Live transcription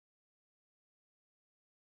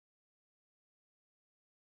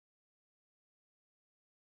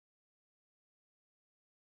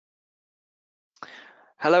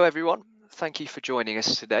Hello everyone, thank you for joining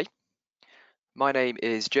us today. My name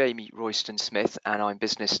is Jamie Royston Smith and I'm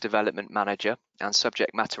Business Development Manager and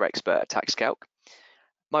Subject Matter Expert at TaxCalc.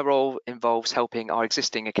 My role involves helping our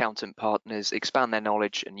existing accountant partners expand their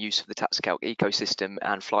knowledge and use of the TaxCalc ecosystem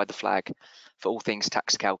and fly the flag for all things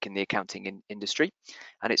TaxCalc in the accounting industry.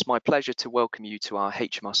 And it's my pleasure to welcome you to our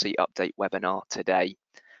HMRC Update webinar today.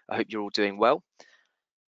 I hope you're all doing well.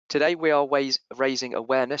 Today we are raising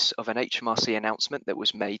awareness of an HMRC announcement that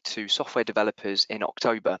was made to software developers in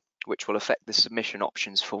October, which will affect the submission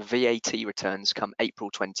options for VAT returns come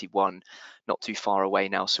April 21, not too far away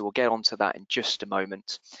now, so we'll get onto that in just a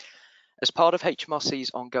moment. As part of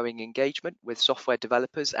HMRC's ongoing engagement with software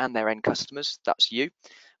developers and their end customers, that's you,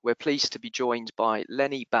 we're pleased to be joined by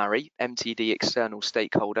Lenny Barry, MTD External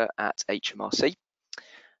Stakeholder at HMRC.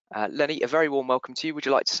 Lenny, a very warm welcome to you. Would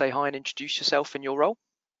you like to say hi and introduce yourself and your role?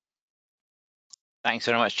 Thanks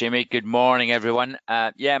very much, Jamie. Good morning, everyone.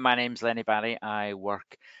 Yeah, my name's Lenny Barry. I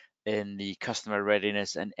work in the Customer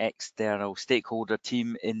Readiness and External Stakeholder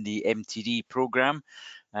team in the MTD programme.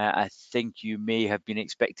 I think you may have been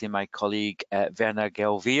expecting my colleague, Werner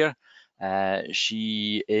Gelvier.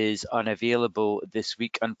 She is unavailable this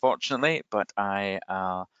week, unfortunately, but I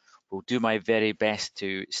will do my very best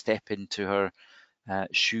to step into her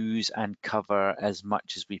shoes and cover as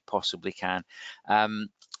much as we possibly can.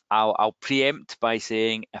 I'll preempt by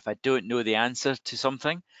saying if I don't know the answer to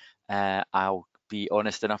something, I'll be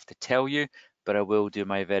honest enough to tell you, but I will do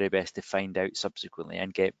my very best to find out subsequently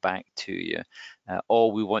and get back to you.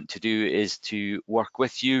 All we want to do is to work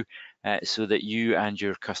with you so that you and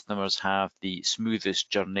your customers have the smoothest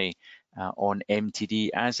journey on MTD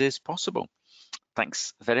as is possible.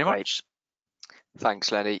 Thanks very much.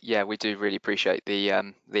 Thanks, Lenny. Yeah, we do really appreciate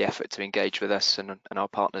the effort to engage with us and our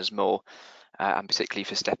partners more, and particularly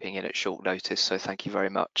for stepping in at short notice. So thank you very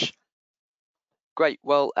much. Great.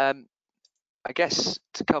 Well, I guess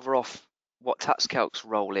to cover off what TaxCalc's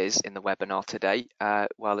role is in the webinar today,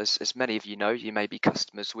 well, as many of you know, you may be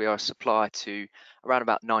customers. We are a supplier to around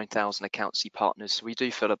about 9,000 accountancy partners. So we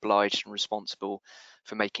do feel obliged and responsible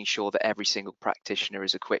for making sure that every single practitioner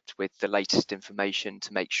is equipped with the latest information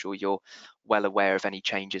to make sure you're well aware of any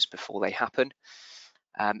changes before they happen.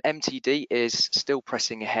 MTD is still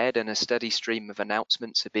pressing ahead and a steady stream of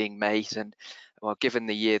announcements are being made, and well, given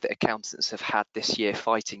the year that accountants have had this year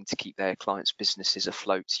fighting to keep their clients' businesses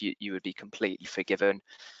afloat, you would be completely forgiven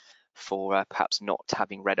for perhaps not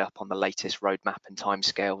having read up on the latest roadmap and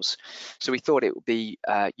timescales. So we thought it would be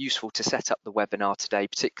useful to set up the webinar today,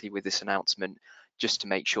 particularly with this announcement, just to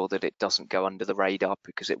make sure that it doesn't go under the radar,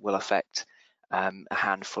 because it will affect a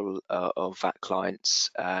handful of VAT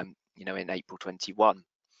clients in April 21.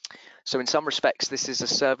 So in some respects, this is a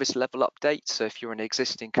service level update. So if you're an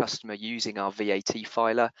existing customer using our VAT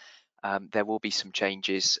filer, there will be some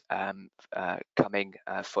changes coming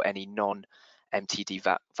for any non-MTD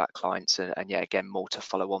VAT clients. And yeah, again, more to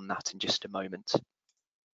follow on that in just a moment.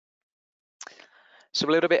 So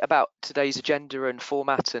a little bit about today's agenda and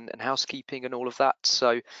format and housekeeping and all of that.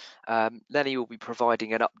 So Lenny will be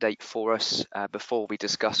providing an update for us before we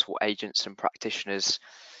discuss what agents and practitioners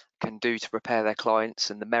can do to prepare their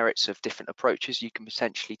clients and the merits of different approaches you can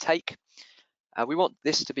potentially take. We want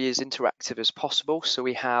this to be as interactive as possible, so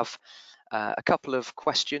we have a couple of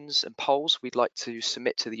questions and polls we'd like to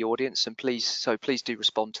submit to the audience, and please do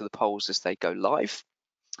respond to the polls as they go live.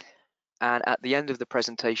 And at the end of the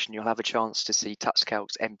presentation, you'll have a chance to see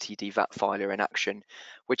TaxCalc's MTD VAT Filer in action,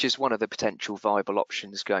 which is one of the potential viable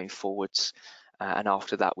options going forwards. And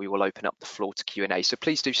after that, we will open up the floor to Q&A. So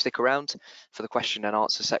please do stick around for the question and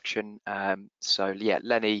answer section. So yeah,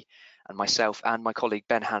 Lenny and myself and my colleague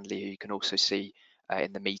Ben Handley, who you can also see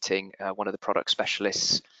in the meeting, one of the product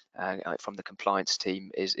specialists from the compliance team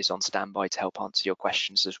is on standby to help answer your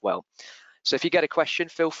questions as well. So if you get a question,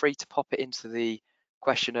 feel free to pop it into the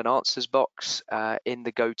question and answers box in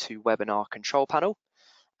the GoToWebinar control panel,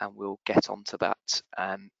 and we'll get onto that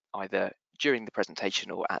either during the presentation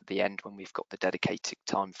or at the end when we've got the dedicated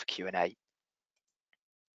time for Q&A.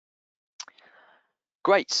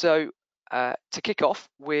 Great, so to kick off,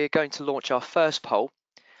 we're going to launch our first poll.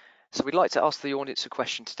 So we'd like to ask the audience a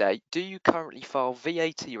question today. Do you currently file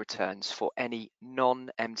VAT returns for any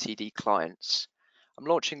non-MTD clients? I'm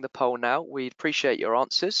launching the poll now. We'd appreciate your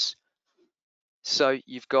answers. So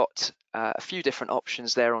you've got a few different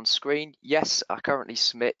options there on screen. Yes, I currently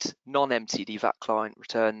submit non-MTD VAT client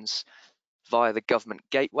returns via the government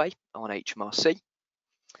gateway on HMRC.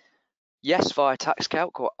 Yes, via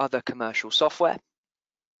TaxCalc or other commercial software.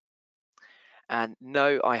 And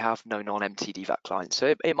no, I have no non-MTD VAT clients,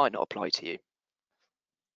 so it might not apply to you.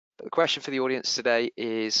 But the question for the audience today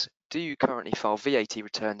is, do you currently file VAT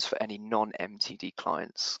returns for any non-MTD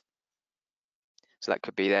clients? So that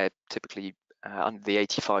could be they're typically under the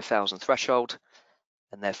 85,000 threshold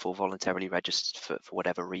and therefore voluntarily registered for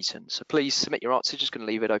whatever reason. So please submit your answer. Just going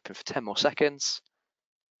to leave it open for 10 more seconds.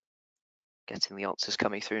 Getting the answers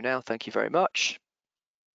coming through now. Thank you very much.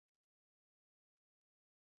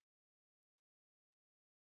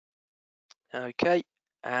 Okay,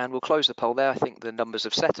 and we'll close the poll there. I think the numbers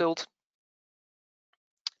have settled.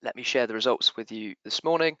 Let me share the results with you this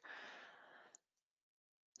morning.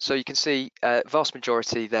 So you can see vast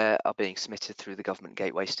majority there are being submitted through the government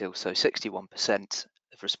gateway still. So 61%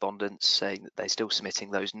 of respondents saying that they're still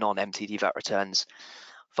submitting those non-MTD VAT returns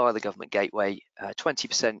via the government gateway,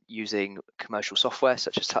 20% using commercial software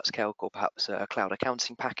such as TaxCalc or perhaps a cloud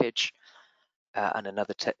accounting package, and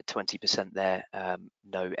another 20% there,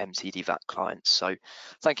 no MTD VAT clients. So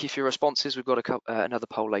thank you for your responses. We've got another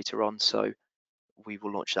poll later on, so we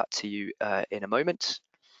will launch that to you in a moment.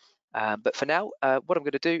 But for now, what I'm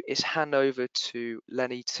going to do is hand over to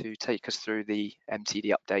Lenny to take us through the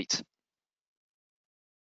MTD update.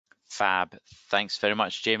 Fab. Thanks very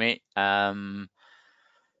much, Jamie.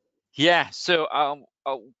 Yeah, so I'll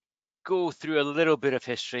go through a little bit of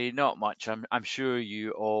history, not much. I'm sure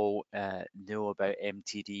you all know about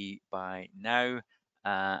MTD by now,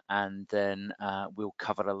 and then we'll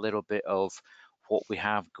cover a little bit of what we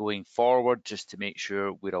have going forward, just to make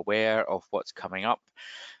sure we're aware of what's coming up.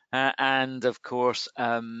 And of course,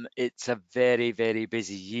 it's a very, very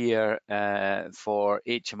busy year for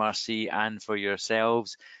HMRC and for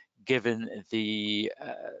yourselves, given the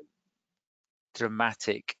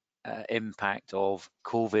dramatic impact of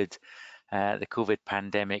COVID, the COVID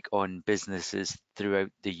pandemic on businesses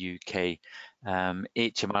throughout the UK.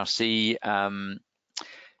 HMRC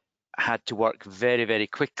had to work very, very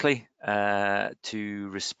quickly to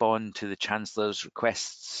respond to the Chancellor's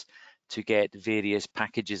requests to get various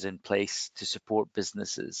packages in place to support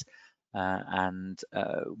businesses. And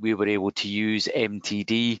we were able to use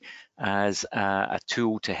MTD as a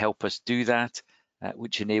tool to help us do that,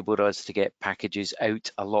 which enabled us to get packages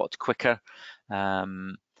out a lot quicker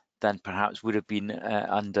than perhaps would have been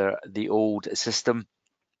under the old system.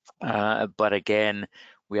 But again,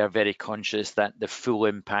 we are very conscious that the full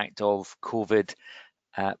impact of COVID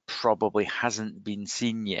probably hasn't been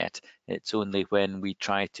seen yet. It's only when we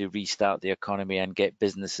try to restart the economy and get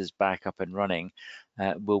businesses back up and running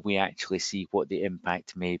will we actually see what the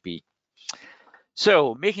impact may be.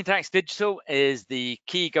 So, Making Tax Digital is the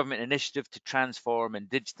key government initiative to transform and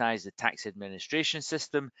digitise the tax administration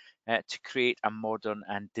system to create a modern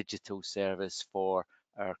and digital service for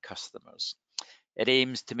our customers. It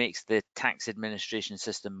aims to make the tax administration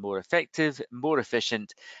system more effective, more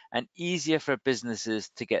efficient, and easier for businesses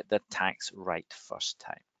to get their tax right first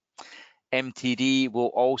time. MTD will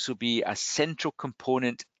also be a central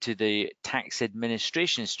component to the tax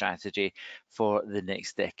administration strategy for the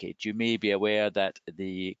next decade. You may be aware that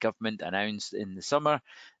the government announced in the summer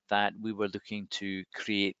that we were looking to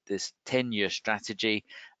create this 10-year strategy,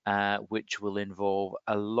 which will involve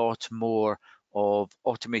a lot more of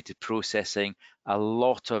automated processing, a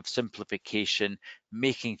lot of simplification,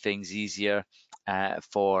 making things easier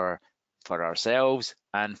for ourselves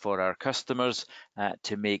and for our customers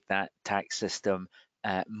to make that tax system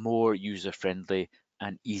more user-friendly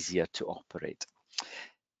and easier to operate.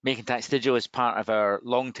 Making Tax Digital is part of our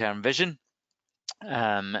long-term vision.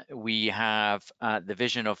 We have the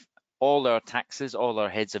vision of all our taxes, all our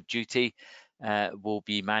heads of duty will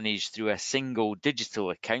be managed through a single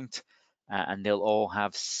digital account, and they'll all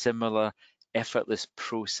have similar effortless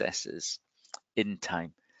processes in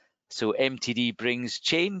time. So MTD brings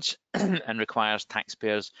change and requires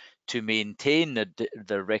taxpayers to maintain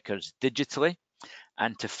their records digitally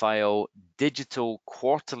and to file digital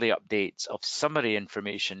quarterly updates of summary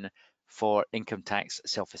information for income tax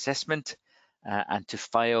self-assessment and to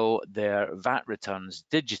file their VAT returns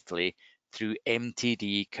digitally through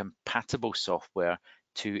MTD compatible software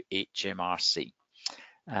to HMRC.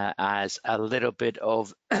 As a little bit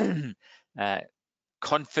of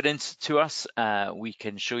confidence to us, we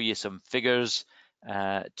can show you some figures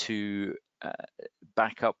to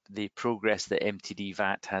back up the progress that MTD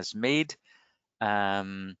VAT has made.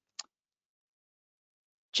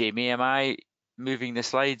 Jamie, am I moving the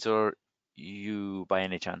slides or you by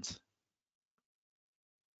any chance?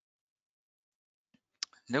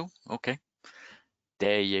 No? Okay.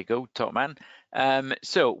 There you go, top man.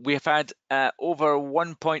 So we have had over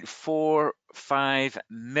 1.45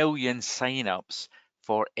 million signups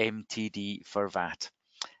for MTD for VAT.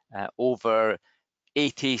 Over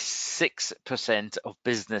 86% of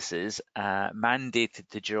businesses mandated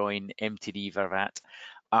to join MTD for VAT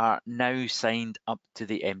are now signed up to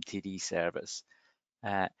the MTD service.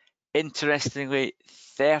 Interestingly,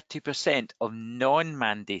 30% of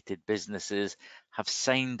non-mandated businesses have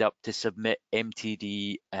signed up to submit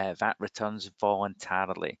MTD VAT returns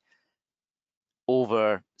voluntarily.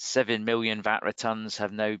 Over 7 million VAT returns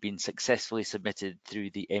have now been successfully submitted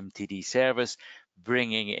through the MTD service,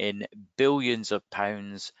 bringing in billions of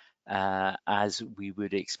pounds as we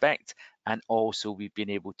would expect. And also we've been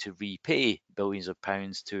able to repay billions of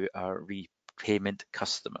pounds to our repayment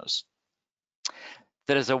customers.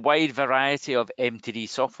 There is a wide variety of MTD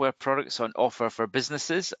software products on offer for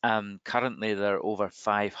businesses. Currently, there are over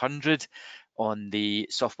 500 on the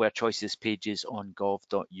software choices pages on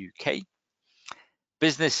gov.uk.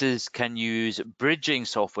 Businesses can use bridging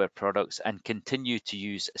software products and continue to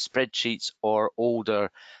use spreadsheets or older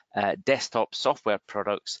desktop software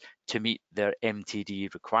products to meet their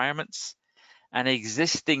MTD requirements. And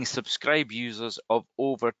existing subscribed users of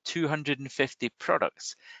over 250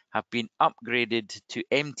 products have been upgraded to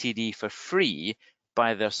MTD for free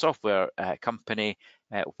by their software company,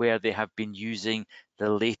 where they have been using the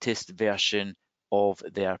latest version of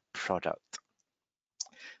their product.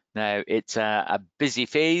 Now, it's a busy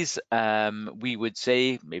phase. We would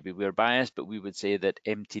say, maybe we're biased, but we would say that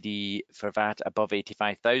MTD for VAT above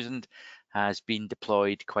 85,000 has been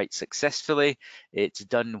deployed quite successfully. It's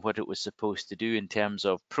done what it was supposed to do in terms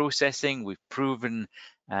of processing. We've proven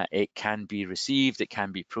it can be received, it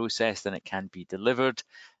can be processed, and it can be delivered.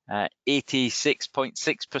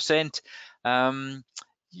 86.6%.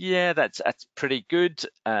 Yeah, that's pretty good.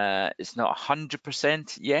 It's not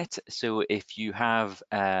 100% yet. So if you have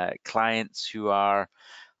clients who are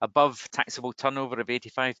above taxable turnover of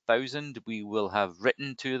 85,000, we will have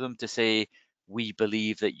written to them to say, we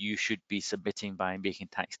believe that you should be submitting by Making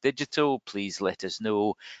Tax Digital. Please let us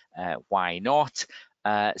know why not.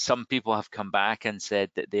 Some people have come back and said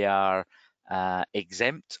that they are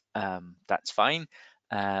exempt. That's fine.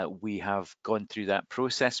 We have gone through that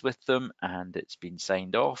process with them and it's been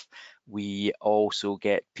signed off. We also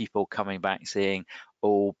get people coming back saying,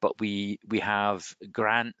 oh, but we have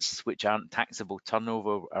grants which aren't taxable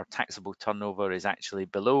turnover. Our taxable turnover is actually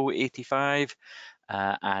below 85,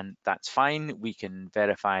 and that's fine. We can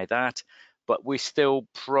verify that, but we still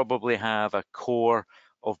probably have a core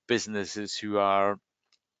of businesses who are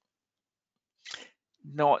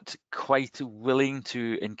not quite willing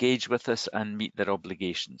to engage with us and meet their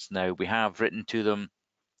obligations. Now, we have written to them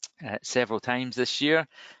several times this year.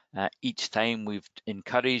 Each time we've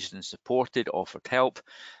encouraged and supported, offered help,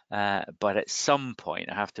 but at some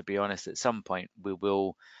point, I have to be honest, at some point we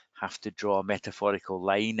will have to draw a metaphorical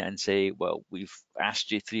line and say, well, we've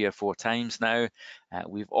asked you 3 or 4 times now,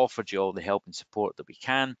 we've offered you all the help and support that we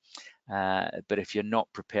can, but if you're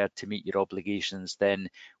not prepared to meet your obligations, then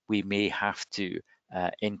we may have to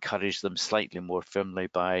encourage them slightly more firmly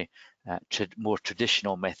by more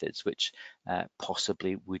traditional methods, which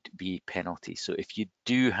possibly would be penalties. So if you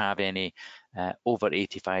do have any over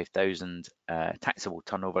 85,000 taxable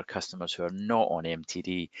turnover customers who are not on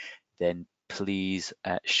MTD, then please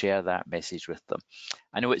share that message with them.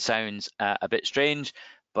 I know it sounds a bit strange,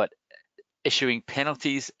 but issuing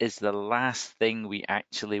penalties is the last thing we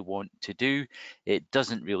actually want to do. It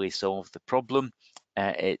doesn't really solve the problem.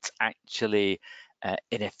 It's actually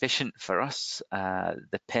inefficient for us.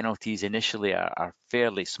 The penalties initially are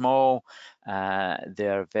fairly small.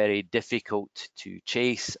 They're very difficult to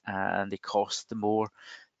chase and they cost more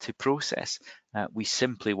to process. We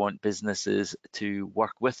simply want businesses to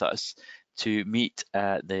work with us to meet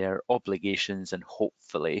their obligations, and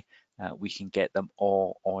hopefully we can get them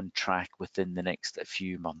all on track within the next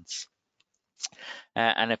few months.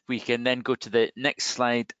 And if we can then go to the next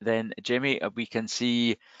slide, then Jamie, we can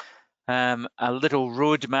see a little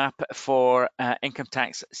roadmap for income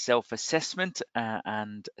tax self-assessment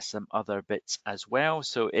and some other bits as well.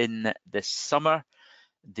 So in the summer,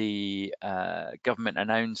 the government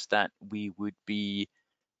announced that we would be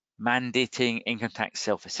mandating income tax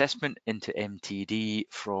self-assessment into MTD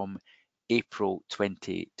from April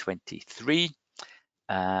 2023.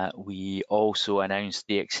 We also announced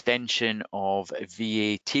the extension of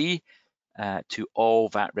VAT to all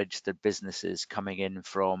VAT registered businesses coming in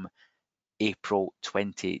from April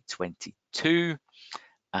 2022,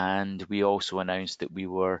 and we also announced that we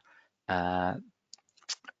were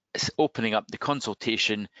opening up the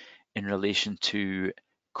consultation in relation to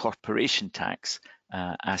corporation tax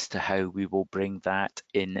as to how we will bring that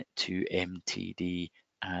into MTD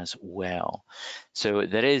as well. So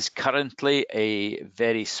there is currently a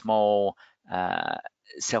very small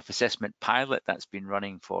self-assessment pilot that's been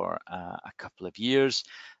running for a couple of years.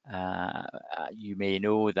 You may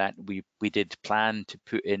know that we did plan to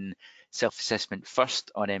put in self-assessment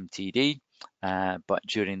first on MTD, but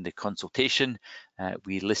during the consultation,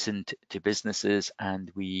 we listened to businesses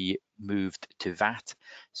and we moved to VAT.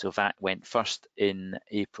 So VAT went first in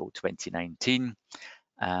April 2019.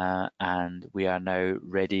 And we are now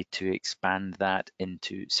ready to expand that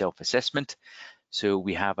into self-assessment. So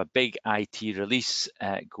we have a big IT release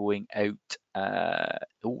going out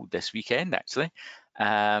this weekend actually,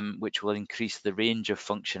 which will increase the range of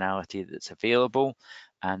functionality that's available.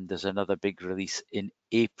 And there's another big release in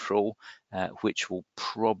April, which will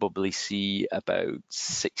probably see about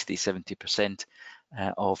 60–70%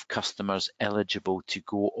 of customers eligible to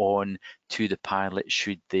go on to the pilot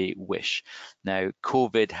should they wish. Now,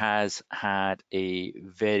 COVID has had a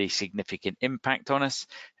very significant impact on us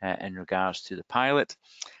in regards to the pilot.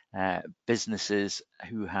 Businesses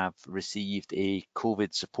who have received a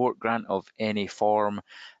COVID support grant of any form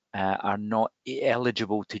are not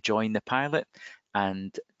eligible to join the pilot.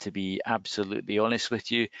 And to be absolutely honest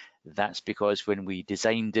with you, that's because when we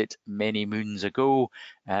designed it many moons ago,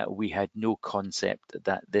 we had no concept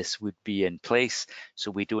that this would be in place.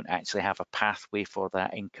 So we don't actually have a pathway for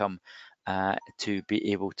that income to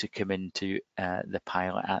be able to come into the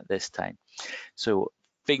pilot at this time. So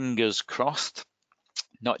fingers crossed,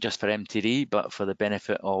 not just for MTD, but for the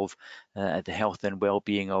benefit of the health and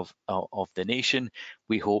well-being of the nation.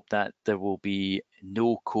 We hope that there will be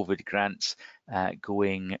no COVID grants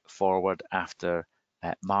going forward after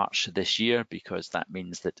March this year, because that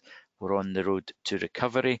means that we're on the road to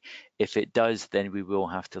recovery. If it does, then we will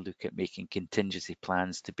have to look at making contingency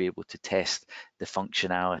plans to be able to test the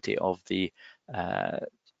functionality of the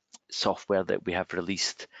software that we have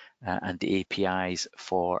released and the APIs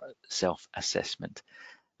for self-assessment.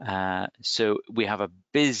 So we have a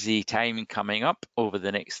busy time coming up over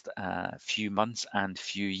the next few months and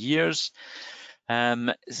few years.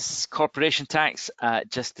 Corporation tax,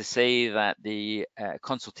 just to say that the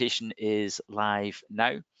consultation is live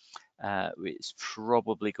now. It's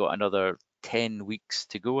probably got another 10 weeks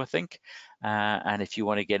to go, I think. And if you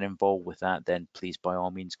want to get involved with that, then please, by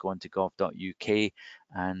all means, go on to gov.uk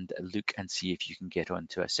and look and see if you can get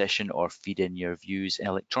onto a session or feed in your views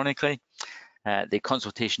electronically. The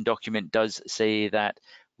consultation document does say that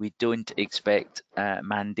we don't expect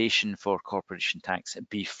mandation for corporation tax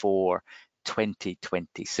before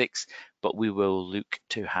 2026, but we will look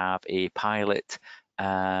to have a pilot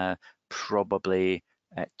probably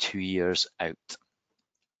 2 years out.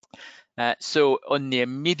 So on the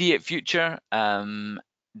immediate future,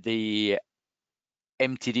 the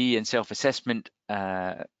MTD and self-assessment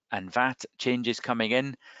and VAT changes coming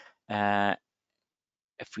in.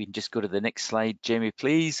 If we can just go to the next slide, Jamie,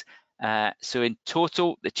 please. So in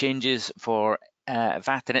total, the changes for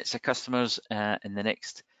VAT and ITSA customers in the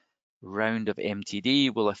next round of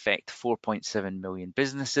MTD will affect 4.7 million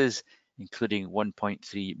businesses, including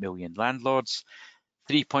 1.3 million landlords,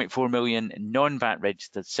 3.4 million non-VAT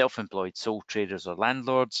registered self-employed sole traders or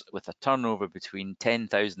landlords with a turnover between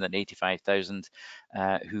 10,000 and 85,000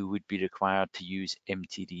 who would be required to use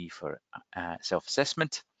MTD for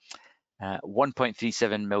self-assessment.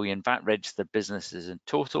 1.37 million VAT registered businesses in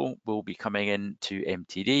total will be coming into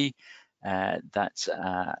MTD. That's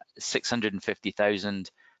 650,000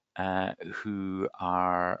 who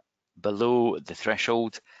are below the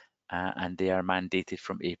threshold and they are mandated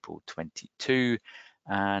from April 22,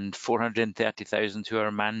 and 430,000 who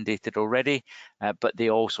are mandated already, but they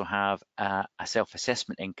also have a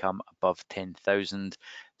self-assessment income above 10,000,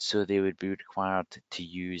 so they would be required to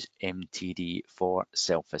use MTD for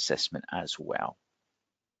self-assessment as well.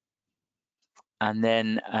 And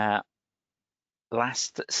then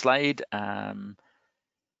last slide,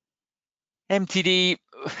 MTD,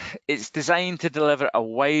 it's designed to deliver a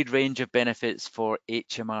wide range of benefits for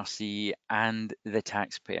HMRC and the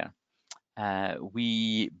taxpayer.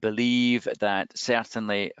 We believe that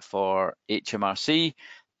certainly for HMRC,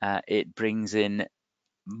 it brings in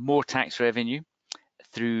more tax revenue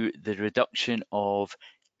through the reduction of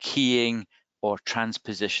keying or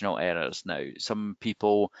transpositional errors. Now, some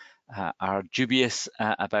people are dubious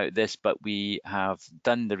about this, but we have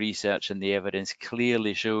done the research and the evidence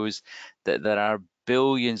clearly shows that there are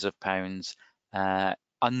billions of pounds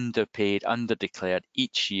underpaid, underdeclared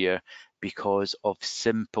each year because of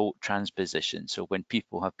simple transposition. So when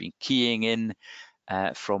people have been keying in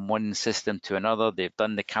from one system to another, they've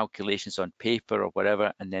done the calculations on paper or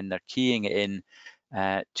whatever, and then they're keying it in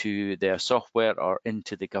to their software or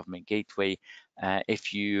into the government gateway.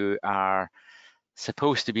 If you are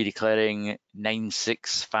supposed to be declaring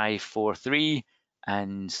 96543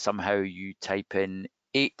 and somehow you type in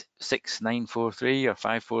 86943 or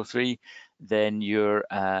 543, then your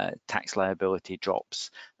tax liability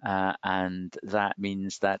drops. And that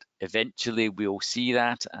means that eventually we'll see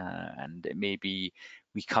that, and it may be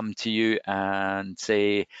we come to you and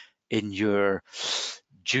say, in your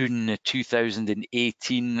June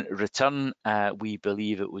 2018 return, we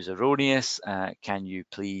believe it was erroneous. Can you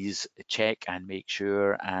please check and make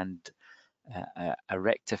sure and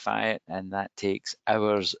rectify it? And that takes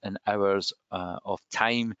hours and hours of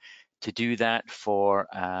time to do that for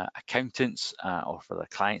accountants or for their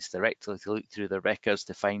clients directly to look through the records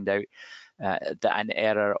to find out that an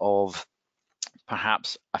error of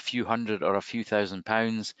perhaps a few hundred or a few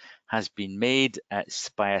 £1,000s has been made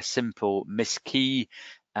by a simple miskey,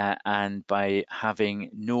 and by having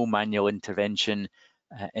no manual intervention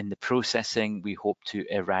in the processing, we hope to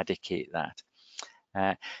eradicate that.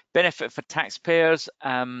 Benefit for taxpayers,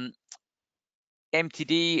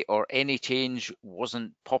 MTD or any change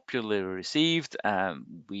wasn't popularly received.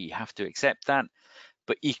 We have to accept that,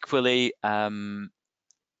 but equally,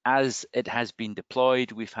 as it has been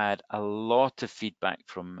deployed, we've had a lot of feedback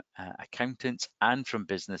from accountants and from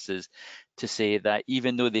businesses to say that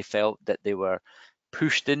even though they felt that they were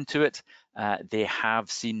pushed into it, they have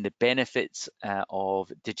seen the benefits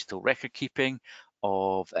of digital record keeping,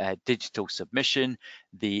 of digital submission,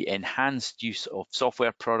 the enhanced use of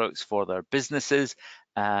software products for their businesses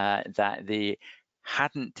that they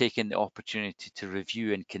hadn't taken the opportunity to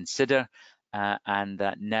review and consider, and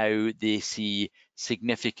that now they see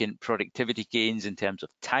significant productivity gains in terms of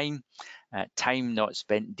time, time not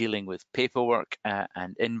spent dealing with paperwork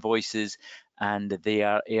and invoices, and they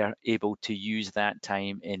are able to use that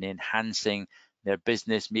time in enhancing their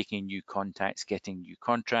business, making new contacts, getting new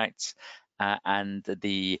contracts, and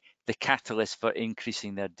the catalyst for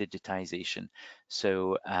increasing their digitization.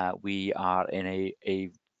 So we are in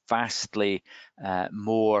a vastly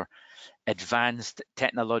more advanced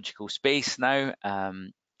technological space now.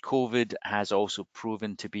 COVID has also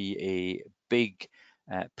proven to be a big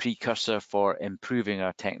precursor for improving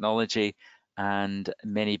our technology, and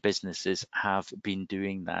many businesses have been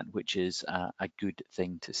doing that, which is a good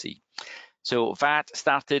thing to see. So VAT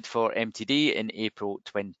started for MTD in April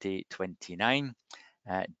 2029.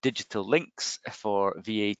 Digital links for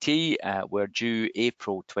VAT were due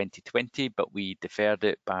April 2020, but we deferred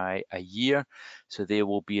it by a year. So they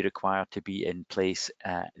will be required to be in place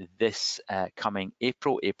this coming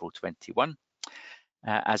April 21.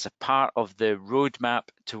 As a part of the roadmap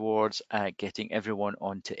towards getting everyone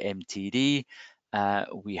onto MTD,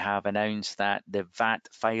 we have announced that the VAT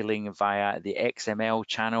filing via the XML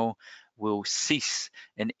channel will cease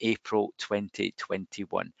in April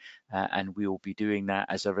 2021, and we will be doing that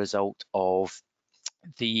as a result of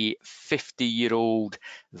the 50-year-old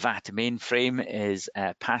VAT mainframe is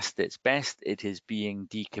past its best. It is being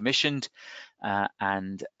decommissioned,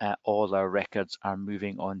 and all our records are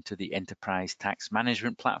moving on to the enterprise tax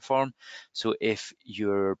management platform. So if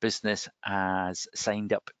your business has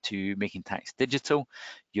signed up to Making Tax Digital,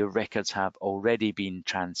 your records have already been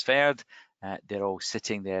transferred. They're all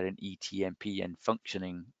sitting there in ETMP and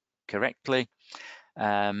functioning correctly.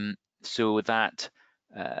 So that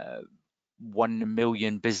 1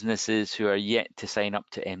 million businesses who are yet to sign up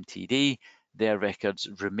to MTD, their records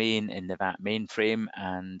remain in the VAT mainframe,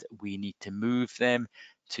 and we need to move them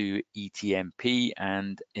to ETMP,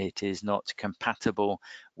 and it is not compatible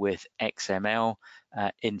with XML.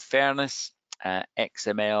 In fairness,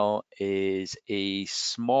 XML is a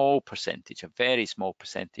small percentage, a very small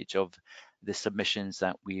percentage of the submissions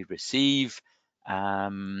that we receive,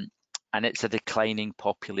 and it's a declining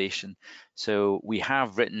population. So we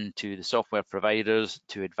have written to the software providers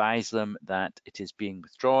to advise them that it is being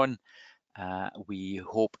withdrawn. We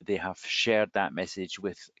hope they have shared that message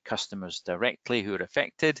with customers directly who are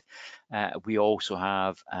affected. We also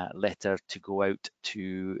have a letter to go out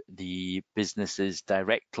to the businesses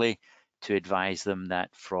directly to advise them that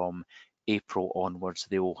from April onwards,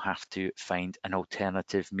 they will have to find an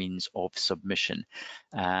alternative means of submission.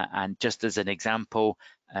 And just as an example,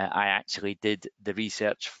 I actually did the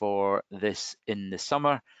research for this in the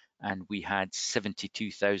summer, and we had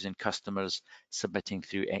 72,000 customers submitting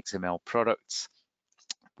through XML products.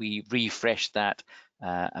 We refreshed that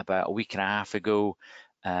about a week and a half ago,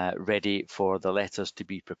 ready for the letters to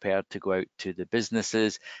be prepared to go out to the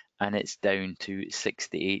businesses, and it's down to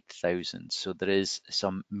 68,000. So there is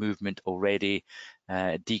some movement already,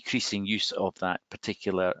 decreasing use of that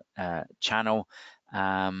particular channel.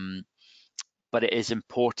 But it is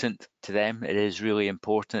important to them. It is really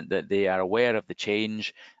important that they are aware of the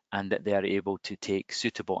change and that they are able to take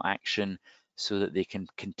suitable action so that they can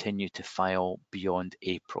continue to file beyond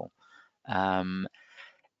April.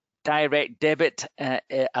 Direct debit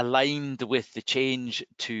aligned with the change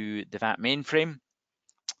to the VAT mainframe.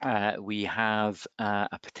 We have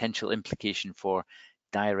a potential implication for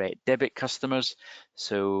direct debit customers.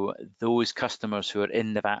 So those customers who are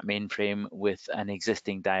in the VAT mainframe with an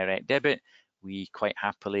existing direct debit, we quite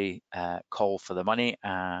happily call for the money.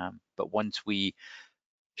 But once we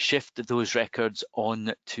shift those records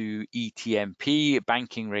on to ETMP,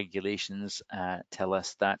 banking regulations tell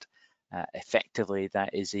us that effectively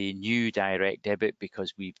that is a new direct debit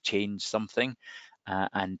because we've changed something.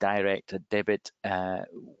 And direct debit,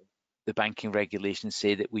 the banking regulations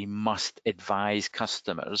say that we must advise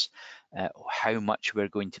customers how much we're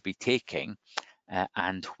going to be taking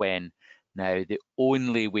and when. Now, the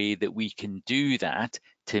only way that we can do that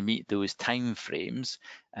to meet those timeframes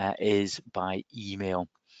is by email.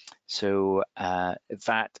 So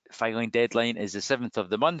VAT filing deadline is the 7th of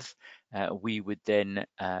the month. We would then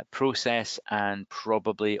process, and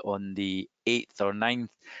probably on the 8th or 9th,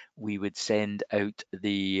 we would send out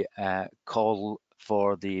the call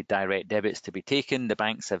for the direct debits to be taken. The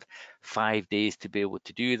banks have 5 days to be able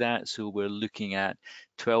to do that. So we're looking at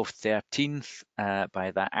 12th, 13th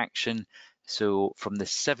by that action. So from the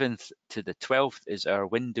 7th to the 12th is our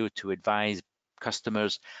window to advise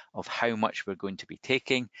customers of how much we're going to be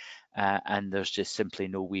taking, and there's just simply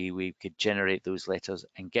no way we could generate those letters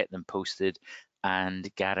and get them posted and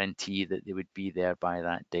guarantee that they would be there by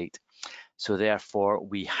that date. So therefore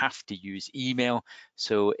we have to use email.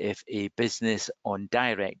 So if a business on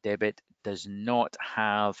direct debit does not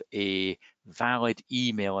have a valid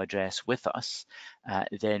email address with us,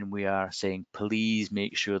 then we are saying please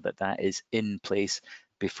make sure that that is in place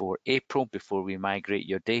before April, before we migrate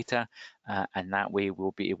your data, and that way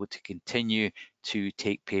we'll be able to continue to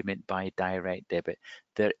take payment by direct debit.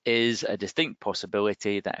 There is a distinct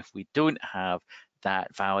possibility that if we don't have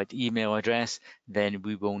that valid email address, then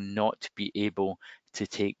we will not be able to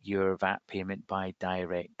take your VAT payment by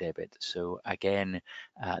direct debit. So again,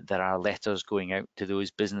 there are letters going out to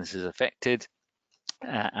those businesses affected,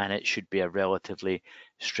 and it should be a relatively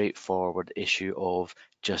straightforward issue of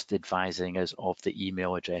just advising us of the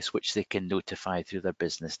email address, which they can notify through their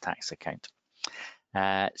business tax account.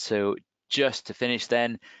 So just to finish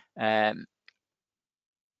then,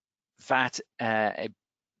 VAT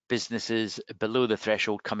businesses below the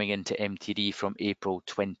threshold coming into MTD from April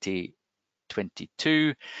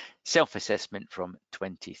 2022, self-assessment from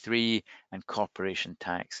 23, and corporation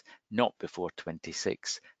tax not before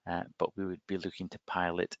 26, but we would be looking to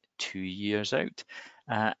pilot 2 years out.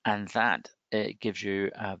 And that gives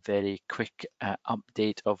you a very quick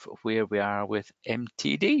update of where we are with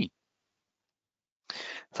MTD.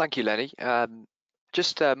 Thank you, Lenny.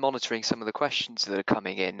 Just monitoring some of the questions that are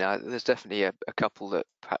coming in. There's definitely a couple that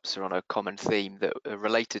perhaps are on a common theme that are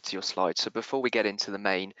related to your slides. So before we get into the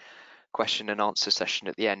main question and answer session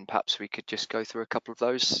at the end, perhaps we could just go through a couple of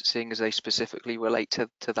those, seeing as they specifically relate to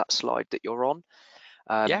that slide that you're on.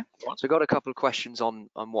 Yeah. So we've got a couple of questions on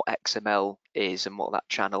what XML is and what that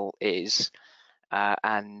channel is.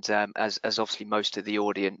 And as obviously most of the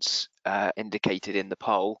audience indicated in the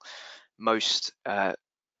poll, most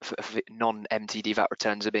non-MTD VAT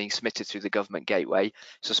returns are being submitted through the government gateway.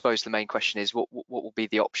 So I suppose the main question is what will be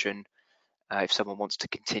the option if someone wants to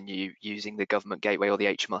continue using the government gateway or the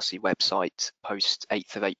HMRC website post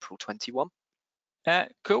 8th of April 21?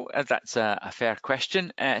 Cool, that's a fair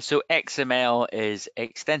question. So XML is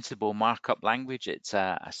extensible markup language. It's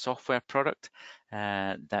a software product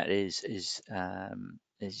that is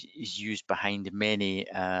used behind many,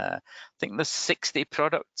 I think there's 60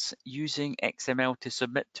 products using XML to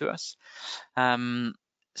submit to us.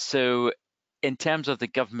 So in terms of the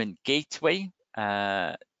government gateway,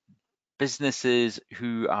 businesses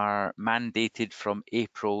who are mandated from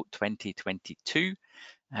April 2022,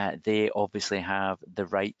 they obviously have the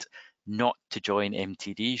right not to join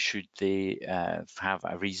MTD should they have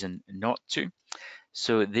a reason not to.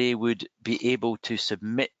 So they would be able to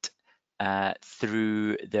submit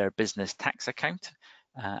through their business tax account,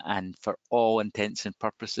 and for all intents and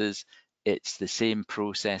purposes, it's the same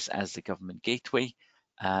process as the government gateway.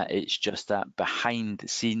 It's just that behind the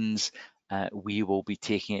scenes, we will be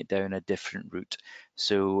taking it down a different route.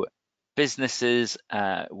 So businesses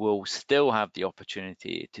will still have the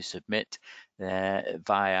opportunity to submit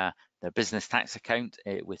via their business tax account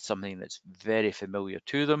with something that's very familiar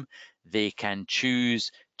to them. They can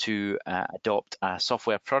choose to adopt a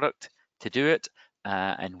software product to do it,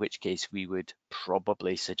 in which case we would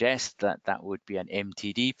probably suggest that that would be an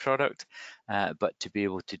MTD product, but to be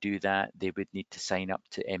able to do that, they would need to sign up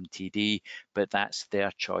to MTD, but that's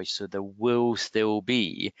their choice. So there will still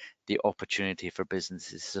be the opportunity for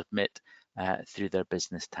businesses to submit through their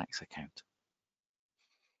business tax account.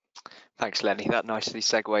 Thanks, Lenny. That nicely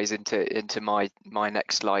segues into my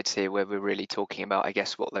next slides here, where we're really talking about, I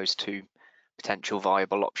guess, what those two potential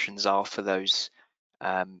viable options are for those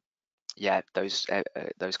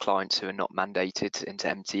those clients who are not mandated into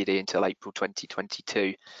MTD until April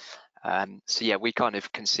 2022. So yeah, we kind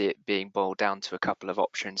of can see it being boiled down to a couple of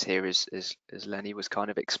options here, as Lenny was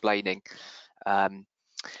kind of explaining. And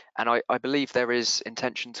I believe there is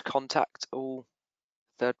intention to contact all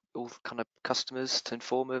kind of customers to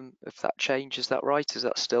inform them of that change. Is that right? Is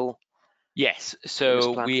that still Yes, what was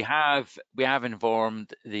so planned? we have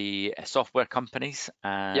informed the software companies,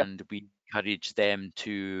 Yep. and we encourage them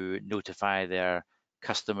to notify their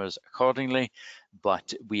customers accordingly,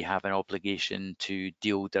 but we have an obligation to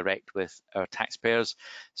deal direct with our taxpayers.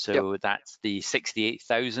 So that's the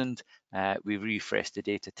 68,000. We refreshed the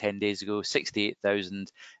data 10 days ago,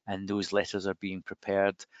 68,000, and those letters are being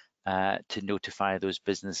prepared to notify those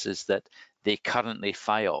businesses that they currently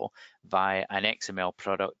file via an XML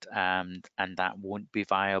product, and that won't be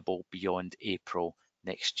viable beyond April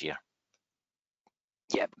next year.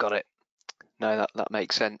 Yep, got it. No, that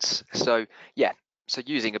makes sense. So yeah, so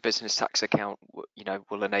using a business tax account,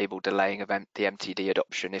 will enable delaying of the MTD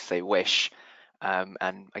adoption if they wish, and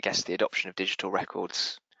I guess the adoption of digital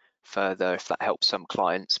records further if that helps some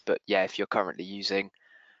clients. But yeah, if you're currently using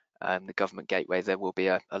the government gateway, there will be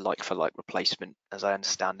a like-for-like replacement, as I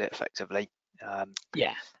understand it, effectively.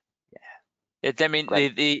 Yeah. I mean,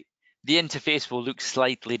 Great. the interface will look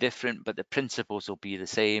slightly different, but the principles will be the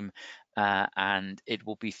same, and it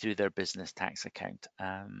will be through their business tax account.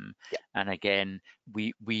 Yeah. And again,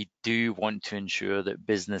 we do want to ensure that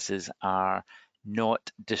businesses are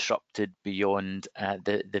not disrupted beyond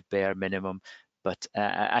the bare minimum. But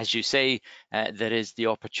as you say, there is the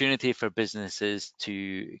opportunity for businesses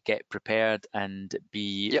to get prepared and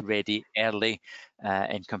be Yep. ready early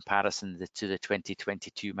in comparison to the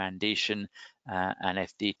 2022 mandation. And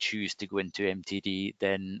if they choose to go into MTD,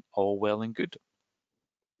 then all well and good.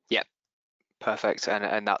 Yeah. Perfect.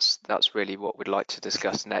 And that's really what we'd like to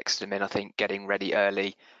discuss next. I mean, I think getting ready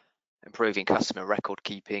early, improving customer record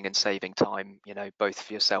keeping and saving time, both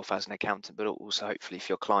for yourself as an accountant, but also hopefully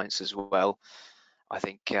for your clients as well, I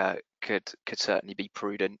think could certainly be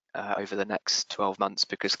prudent over the next 12 months,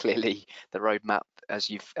 because clearly the roadmap, as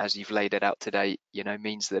you've laid it out today,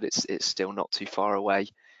 means that it's still not too far away,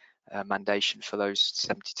 mandation for those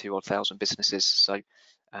 72,000 businesses. So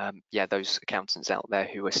yeah, those accountants out there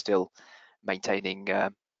who are still maintaining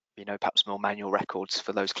perhaps more manual records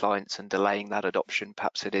for those clients and delaying that adoption,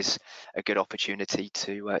 perhaps it is a good opportunity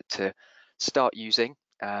to start using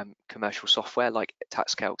commercial software like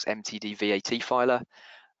TaxCalc's MTD VAT Filer,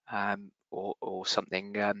 or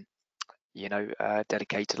something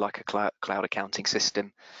dedicated like a cloud accounting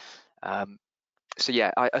system. So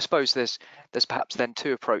yeah, I suppose there's perhaps then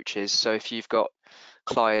two approaches. So if you've got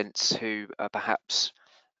clients who are perhaps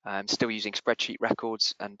still using spreadsheet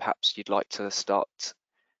records, and perhaps you'd like to start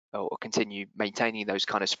or continue maintaining those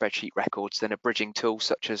kind of spreadsheet records, then a bridging tool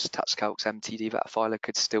such as TaxCalc's MTD VAT Filer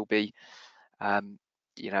could still be a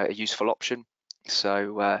useful option.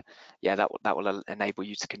 So yeah, that will enable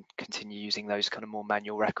you to continue using those kind of more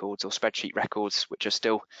manual records or spreadsheet records, which are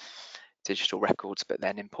still digital records, but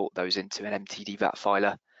then import those into an MTD VAT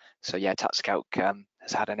Filer. So yeah, TaxCalc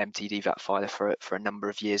has had an MTD VAT Filer for a number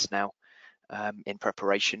of years now, in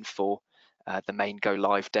preparation for the main go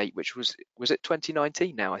live date, which was it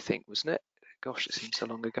 2019 now, I think, wasn't it? Gosh, it seems so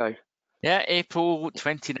long ago. Yeah, April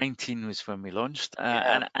 2019 was when we launched.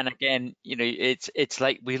 Yeah. And again, it's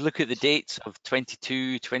like we look at the dates of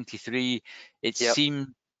 22, 23, it Yep. seems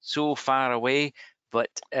so far away,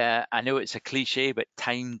 but I know it's a cliche, but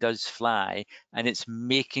time does fly, and it's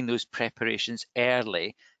making those preparations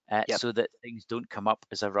early Yep. so that things don't come up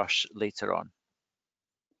as a rush later on.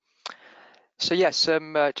 So yes,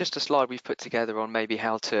 just a slide we've put together on maybe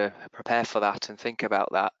how to prepare for that and think about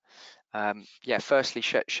that. Yeah, firstly,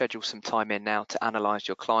 schedule some time in now to analyse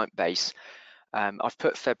your client base. I've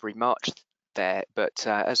put February, March there, but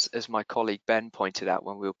as my colleague Ben pointed out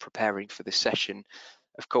when we were preparing for this session,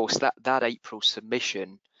 of course, that April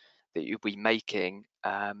submission that you'll be making,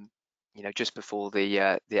 just before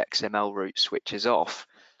the XML route switches off,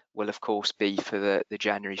 will of course be for the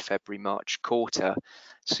January, February, March quarter.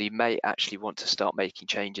 So you may actually want to start making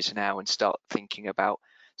changes now and start thinking about,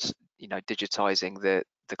 digitizing the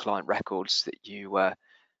client records that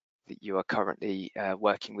that you are currently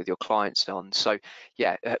working with your clients on. So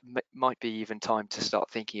yeah, might be even time to start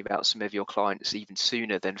thinking about some of your clients even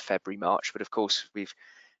sooner than February, March. But of course,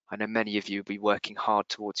 I know many of you will be working hard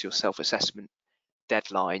towards your self-assessment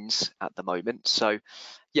deadlines at the moment. So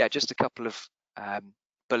yeah, just a couple of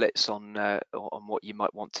bullets on what you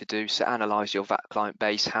might want to do. So analyze your VAT client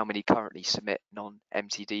base, how many currently submit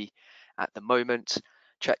non-MTD at the moment,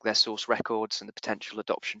 check their source records and the potential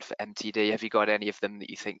adoption for MTD. Have you got any of them that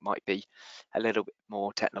you think might be a little bit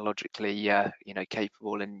more technologically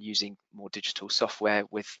capable and using more digital software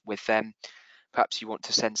with them? Perhaps you want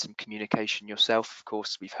to send some communication yourself. Of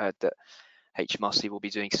course, we've heard that HMRC will be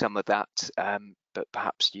doing some of that, but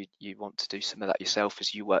perhaps you want to do some of that yourself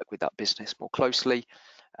as you work with that business more closely,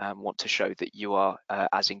 want to show that you are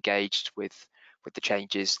as engaged with the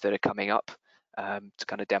changes that are coming up, to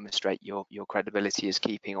kind of demonstrate your credibility as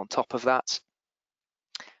keeping on top of that.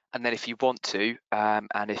 And then if you want to,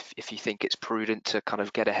 and if you think it's prudent to kind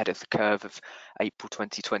of get ahead of the curve of April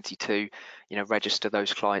 2022, register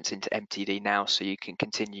those clients into MTD now so you can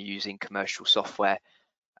continue using commercial software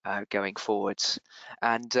going forwards.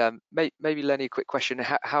 And maybe Lenny, a quick question: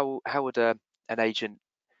 how would an agent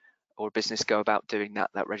or a business go about doing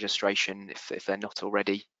that registration if they're not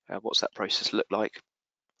already? What's that process look like?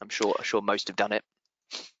 I'm sure most have done it.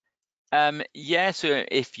 Yeah, so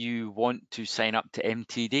if you want to sign up to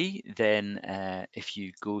MTD, then if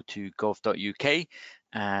you go to gov.uk,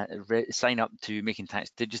 sign up to Making Tax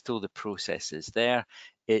Digital, the process is there.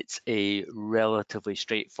 It's a relatively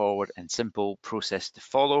straightforward and simple process to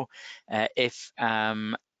follow. If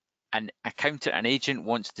an accountant, an agent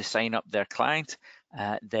wants to sign up their client,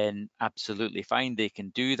 then absolutely fine, they can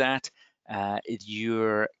do that.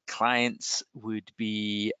 Your clients would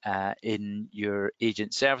be in your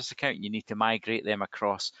agent service account. You need to migrate them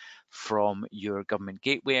across from your government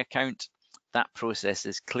gateway account. That process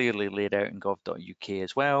is clearly laid out in gov.uk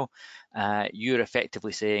as well. You're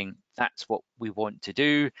effectively saying that's what we want to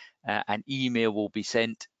do. An email will be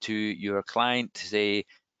sent to your client to say,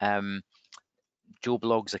 Joe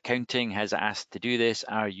Bloggs Accounting has asked to do this.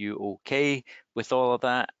 Are you okay with all of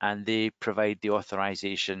that? And they provide the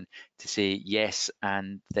authorization to say yes,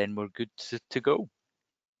 and then we're good to go.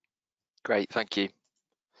 Great, thank you.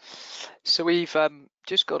 So we've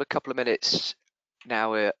just got a couple of minutes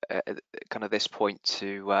now at kind of this point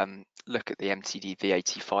to look at the MTD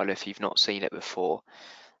VAT filer if you've not seen it before.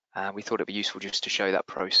 We thought it'd be useful just to show that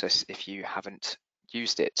process if you haven't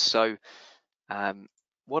used it. So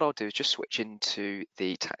what I'll do is just switch into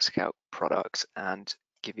the TaxCalc product and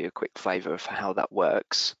give you a quick flavour of how that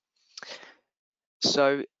works.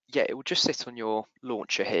 So yeah, it will just sit on your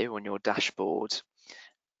launcher here on your dashboard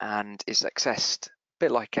and is accessed a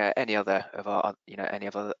bit like any other of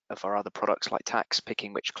our other products like tax,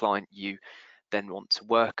 picking which client you then want to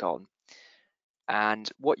work on. And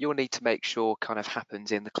what you'll need to make sure kind of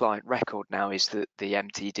happens in the client record now is that the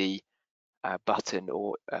MTD button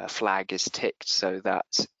or flag is ticked so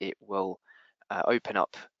that it will open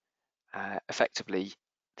up effectively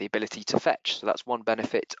the ability to fetch. So that's one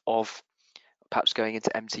benefit of perhaps going into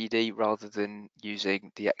MTD rather than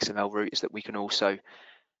using the XML route, is that we can also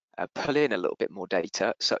pull in a little bit more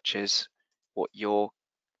data, such as what your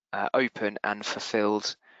open and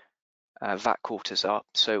fulfilled VAT quarters are.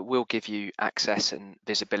 So we'll give you access and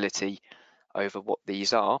visibility over what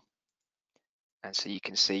these are. And so you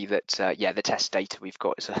can see that, yeah, the test data we've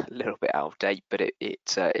got is a little bit out of date, but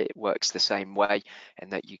it works the same way, in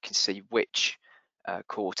that you can see which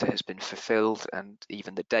quarter has been fulfilled and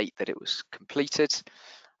even the date that it was completed,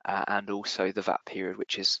 and also the VAT period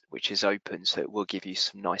which is open. So it will give you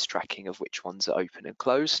some nice tracking of which ones are open and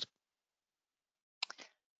closed.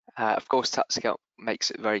 Of course, TaxCalc makes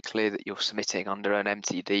it very clear that you're submitting under an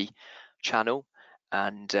MTD channel,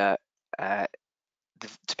 and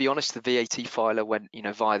to be honest, the VAT filer when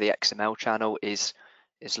via the XML channel is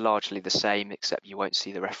largely the same, except you won't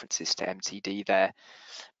see the references to MTD there.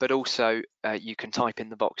 But also you can type in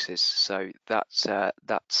the boxes, so that's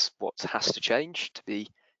what has to change to be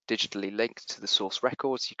digitally linked to the source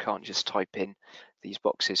records. You can't just type in these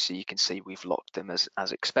boxes, so you can see we've locked them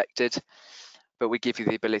as expected. But we give you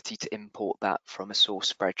the ability to import that from a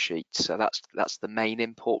source spreadsheet. So that's the main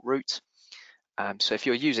import route. So if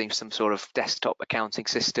you're using some sort of desktop accounting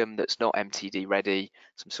system that's not MTD ready,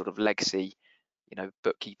 some sort of legacy,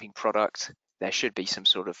 bookkeeping product, there should be some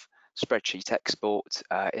sort of spreadsheet export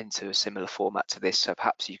into a similar format to this. So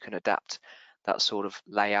perhaps you can adapt that sort of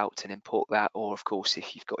layout and import that. Or of course,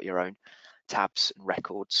 if you've got your own tabs and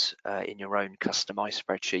records in your own customized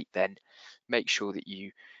spreadsheet, then make sure that you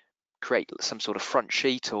create some sort of front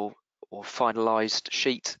sheet or finalized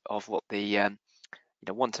sheet of what the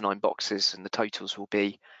 1 to 9 boxes, and the totals will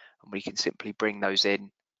be, and we can simply bring those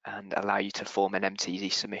in and allow you to form an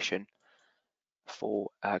MTD submission for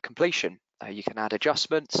completion. You can add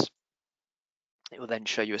adjustments. It will then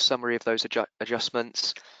show you a summary of those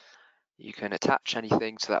adjustments. You can attach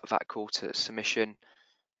anything to that VAT quarter submission,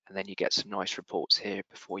 and then you get some nice reports here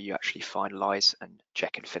before you actually finalize and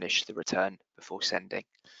check and finish the return before sending.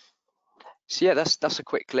 So yeah, that's a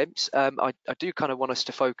quick glimpse. I do kind of want us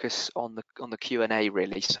to focus on the Q&A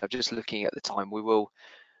really. So just looking at the time, we will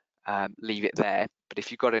leave it there. But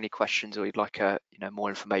if you've got any questions or you'd like more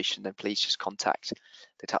information, then please just contact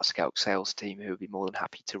the TaxCalc sales team, who will be more than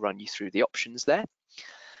happy to run you through the options there.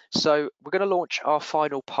 So we're going to launch our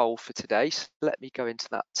final poll for today. So let me go into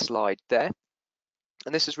that slide there.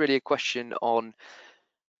 And this is really a question on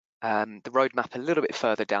the roadmap a little bit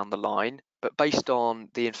further down the line, but based on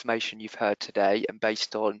the information you've heard today and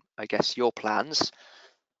based on, I guess, your plans,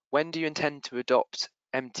 when do you intend to adopt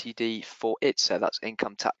MTD for ITSA, that's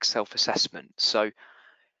income tax self-assessment? So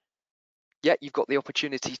yeah, you've got the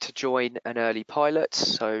opportunity to join an early pilot.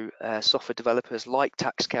 So software developers like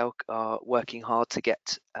TaxCalc are working hard to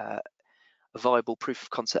get a viable proof of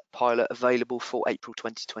concept pilot available for April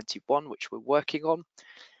 2021, which we're working on.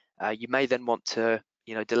 You may then want to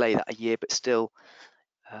delay that a year, but still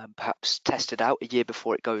perhaps test it out a year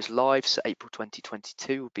before it goes live. So April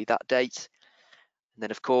 2022 will be that date. And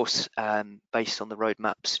then of course, based on the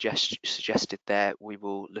roadmap suggested there, we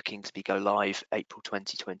will looking to go live April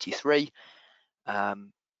 2023.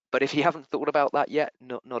 But if you haven't thought about that yet,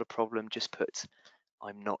 not a problem. Just put,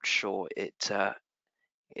 I'm not sure.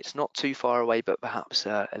 It's not too far away, but perhaps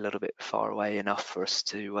a little bit far away enough for us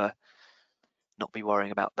to not be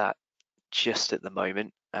worrying about that just at the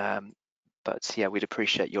moment. But yeah, we'd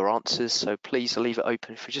appreciate your answers. So please leave it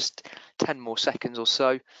open for just 10 more seconds or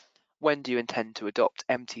so. When do you intend to adopt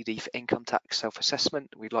MTD for income tax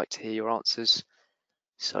self-assessment? We'd like to hear your answers.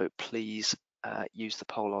 So please use the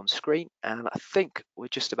poll on screen. And I think we're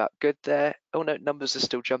just about good there. Oh no, numbers are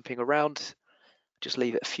still jumping around. Just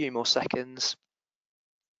leave it a few more seconds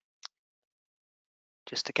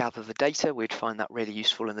just to gather the data. We'd find that really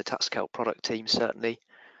useful in the TaxCalc product team, certainly.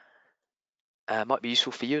 Might be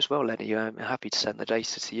useful for you as well, Lenny. I'm happy to send the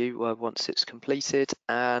data to you once it's completed,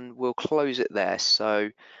 and we'll close it there. So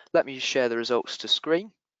let me share the results to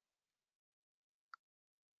screen.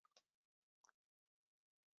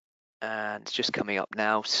 And it's just coming up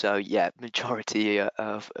now. So yeah, majority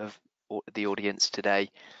of the audience today,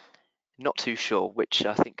 not too sure, which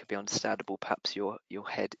I think could be understandable. Perhaps your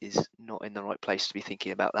head is not in the right place to be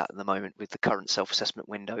thinking about that at the moment with the current self-assessment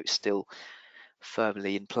window. It's still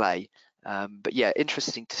firmly in play. But yeah,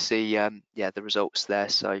 interesting to see the results there.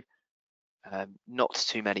 So not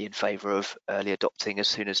too many in favour of early adopting as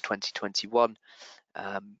soon as 2021.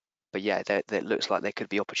 But yeah, there looks like there could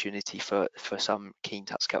be opportunity for some keen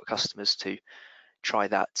TaxCalc customers to try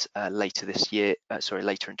that later this year,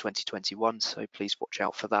 later in 2021. So please watch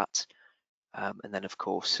out for that. And then of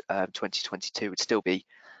course, 2022 would still be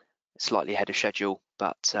slightly ahead of schedule,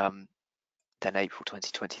 but then April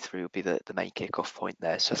 2023 will be the main kickoff point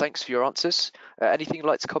there. So thanks for your answers. Anything you'd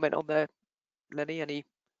like to comment on there, Lenny? Any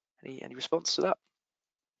response to that?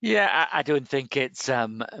 Yeah, I don't think it's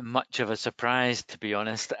much of a surprise, to be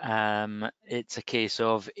honest. It's a case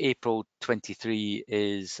of April 23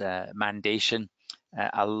 is mandation.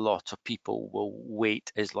 A lot of people will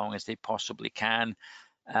wait as long as they possibly can.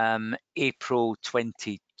 April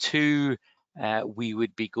 22, we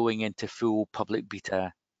would be going into full public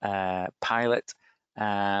beta pilot,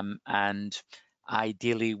 and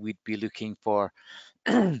ideally we'd be looking for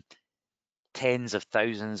tens of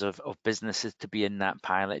thousands of businesses to be in that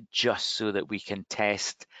pilot, just so that we can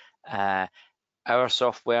test our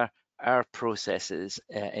software, our processes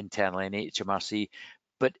internally in HMRC.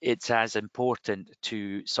 But it's as important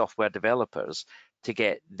to software developers to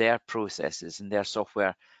get their processes and their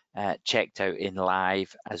software checked out in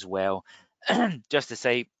live as well. Just to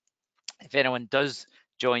say, if anyone does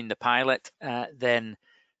join the pilot, then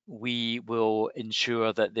we will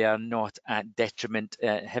ensure that they are not at detriment.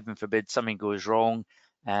 Heaven forbid something goes wrong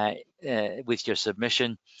with your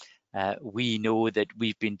submission. We know that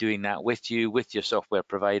we've been doing that with you, with your software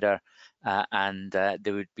provider, and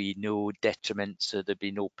there would be no detriment, so there'd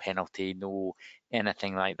be no penalty, no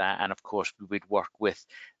anything like that. And of course, we would work with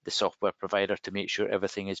the software provider to make sure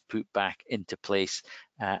everything is put back into place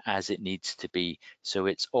as it needs to be. So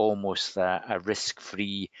it's almost a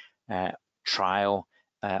risk-free trial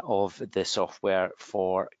of the software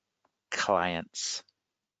for clients.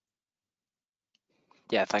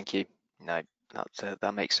 Yeah, thank you. No,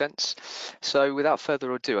 that makes sense. So without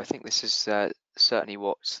further ado, I think this is certainly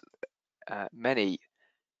what many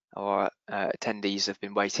our attendees have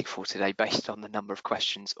been waiting for today based on the number of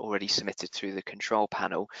questions already submitted through the control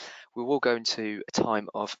panel. We will go into a time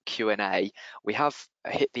of Q&A. We have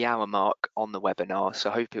hit the hour mark on the webinar, so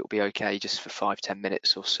I hope it will be okay just for 5-10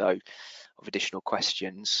 minutes or so of additional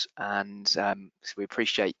questions. And so we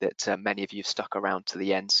appreciate that many of you have stuck around to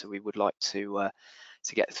the end, so we would like to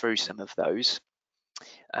get through some of those.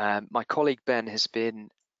 My colleague Ben has been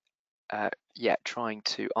trying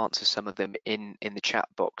to answer some of them in the chat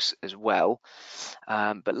box as well.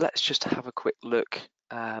 But let's just have a quick look.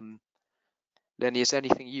 Lenny, is there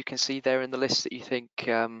anything you can see there in the list that you think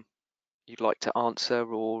you'd like to answer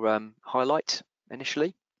or highlight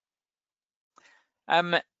initially?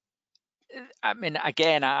 I mean,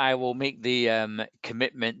 again, I will make the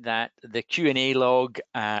commitment that the Q&A log,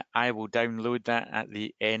 I will download that at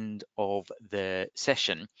the end of the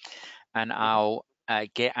session, and I'll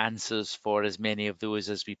get answers for as many of those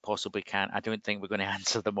as we possibly can. I don't think we're going to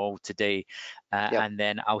answer them all today, Yep. and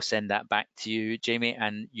then I'll send that back to you, Jamie,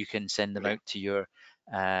 and you can send them out to your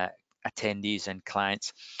attendees and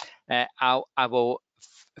clients. I will,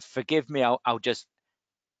 forgive me, I'll just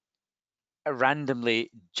randomly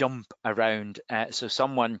jump around. So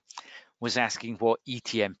someone was asking what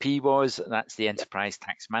ETMP was. That's the Enterprise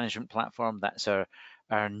Tax Management Platform. That's our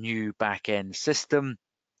new back-end system.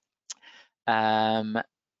 I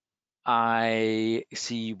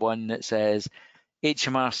see one that says,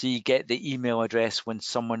 HMRC get the email address when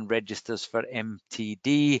someone registers for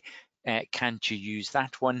MTD. Can't you use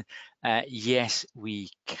that one? Yes, we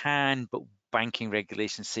can, but banking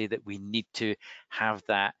regulations say that we need to have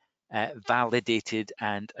that validated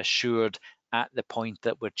and assured at the point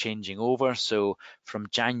that we're changing over. So from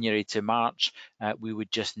January to March, we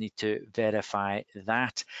would just need to verify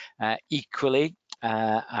that. Equally,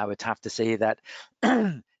 I would have to say that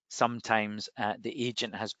sometimes the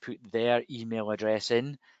agent has put their email address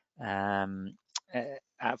in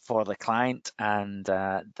for the client, and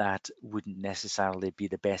that wouldn't necessarily be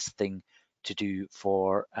the best thing to do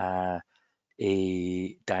for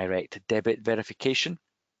a direct debit verification.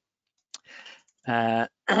 Why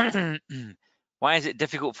is it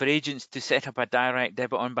difficult for agents to set up a direct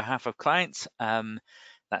debit on behalf of clients?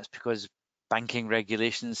 That's because banking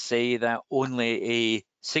regulations say that only a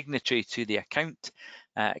signatory to the account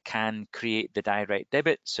can create the direct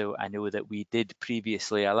debit. So I know that we did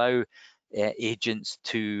previously allow agents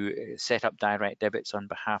to set up direct debits on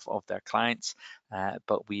behalf of their clients,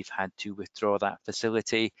 but we've had to withdraw that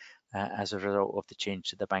facility as a result of the change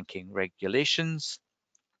to the banking regulations.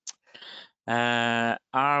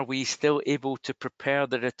 Are we still able to prepare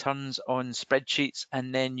the returns on spreadsheets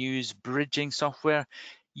and then use bridging software?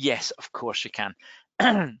 Yes, of course you can.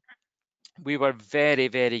 We were very,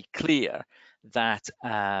 very clear that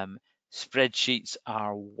spreadsheets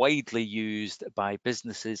are widely used by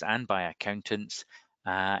businesses and by accountants.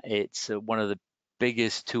 It's one of the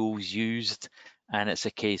biggest tools used, and it's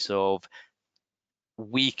a case of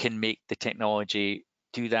we can make the technology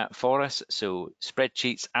do that for us. So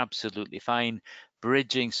spreadsheets, absolutely fine.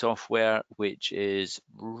 Bridging software, which is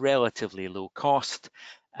relatively low cost,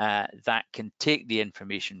 that can take the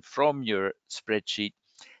information from your spreadsheet,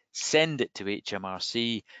 send it to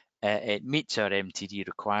HMRC, it meets our MTD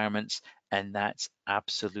requirements, and that's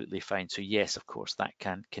absolutely fine. So yes, of course, that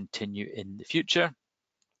can continue in the future.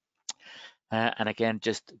 And again,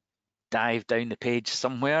 just dive down the page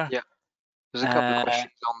somewhere. Yeah, there's a couple of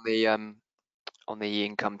questions on the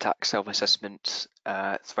income tax self-assessment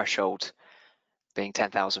threshold being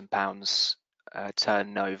 £10,000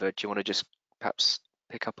 turnover. Do you want to just perhaps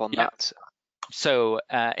pick up on that? So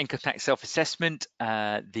income tax self-assessment,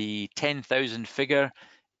 the 10,000 figure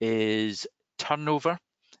is turnover.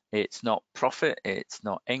 It's not profit, it's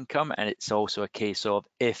not income, and it's also a case of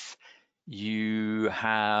if you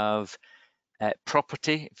have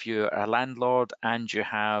property, if you're a landlord and you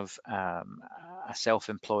have a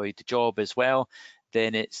self-employed job as well,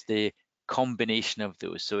 then it's the combination of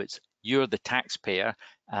those. So it's you're the taxpayer,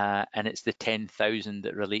 and it's the 10,000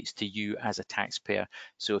 that relates to you as a taxpayer.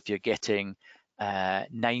 So if you're getting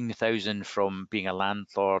 9,000 from being a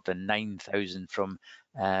landlord and 9,000 from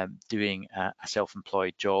doing a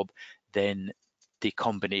self-employed job, then the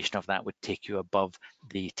combination of that would take you above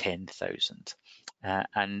the 10,000.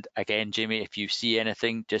 And again, Jamie, if you see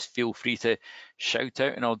anything, just feel free to shout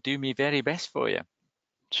out and I'll do my very best for you.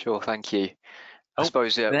 Sure, thank you. I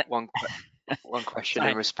suppose one question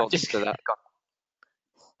in response to that.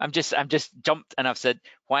 I'm just jumped and I've said,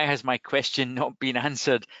 why has my question not been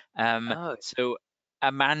answered? So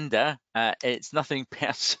Amanda, it's nothing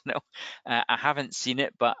personal. I haven't seen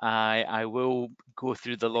it, but I will go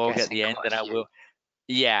through the log at the end and I will.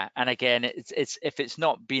 Yeah, and again, it's if it's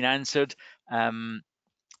not been answered, we're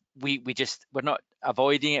not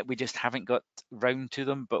avoiding it. We just haven't got round to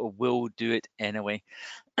them, but we'll do it anyway.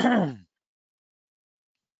 I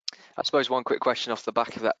suppose one quick question off the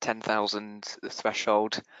back of that 10,000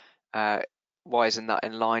 threshold. Why isn't that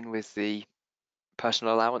in line with the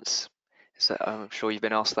personal allowance? I'm sure you've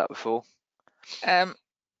been asked that before.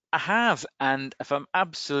 I have, and if I'm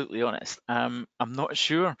absolutely honest, I'm not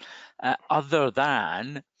sure, other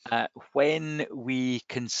than when we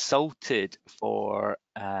consulted for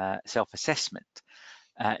self-assessment,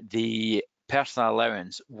 the personal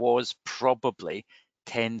allowance was probably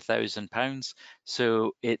 £10,000.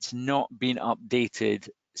 So it's not been updated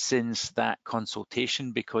since that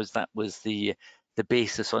consultation, because that was the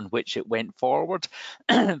basis on which it went forward.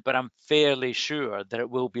 But I'm fairly sure that it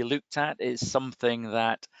will be looked at. It's something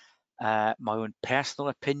that, my own personal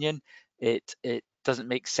opinion, it doesn't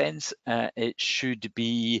make sense. It should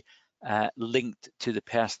be linked to the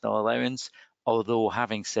personal allowance. Although,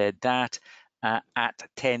 having said that, at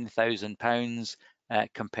 £10,000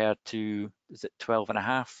 compared to, is it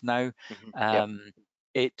 12.5 now? Yep.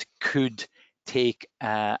 It could take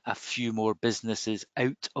a few more businesses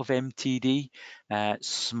out of MTD,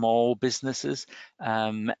 small businesses,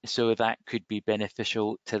 so that could be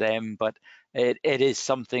beneficial to them. But it is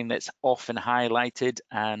something that's often highlighted,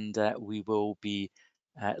 and we will be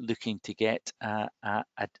looking to get a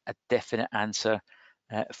definite answer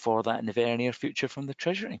for that in the very near future from the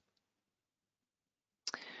Treasury.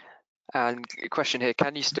 And a question here,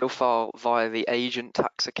 can you still file via the agent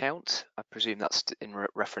tax account? I presume that's in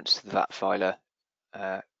reference to the VAT filer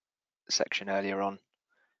section earlier on.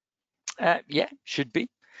 Yeah, should be.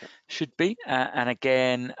 Yep. Should be. And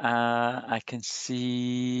again, I can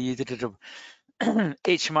see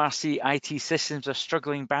HMRC IT systems are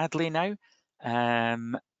struggling badly now.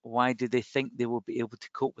 Why do they think they will be able to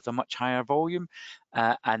cope with a much higher volume?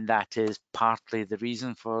 And that is partly the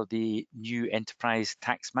reason for the new enterprise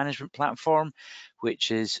tax management platform, which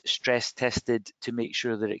is stress tested to make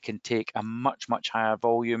sure that it can take a much, much higher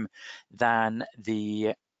volume than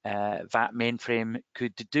the VAT mainframe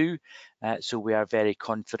could do. So we are very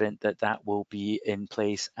confident that that will be in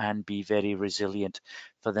place and be very resilient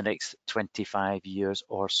for the next 25 years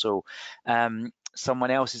or so.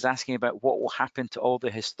 Someone else is asking about what will happen to all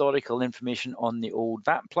the historical information on the old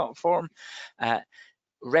VAT platform.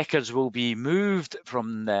 Records will be moved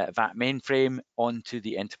from the VAT mainframe onto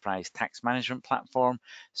the enterprise tax management platform.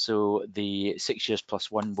 So the 6 years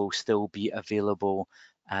plus one will still be available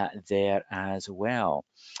there as well.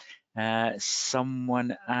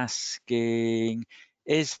 Someone asking,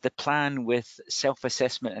 is the plan with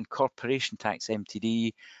self-assessment and corporation tax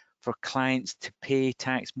MTD for clients to pay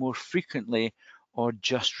tax more frequently or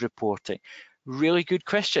just reporting? Really good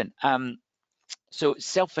question. So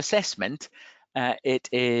self-assessment, it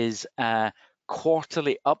is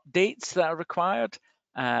quarterly updates that are required,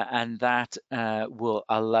 and that will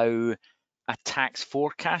allow a tax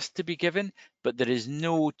forecast to be given, but there is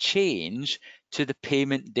no change to the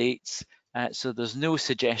payment dates. So there's no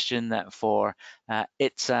suggestion that for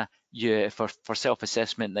for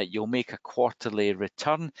self-assessment that you'll make a quarterly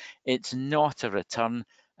return. It's not a return.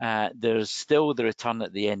 There's still the return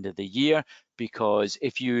at the end of the year, because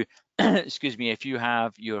if you excuse me, if you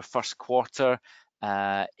have your first quarter,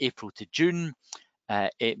 April to June,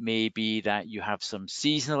 it may be that you have some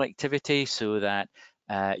seasonal activity, so that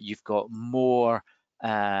you've got more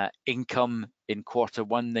income in quarter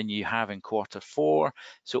one than you have in quarter four.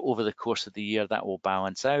 So over the course of the year, that will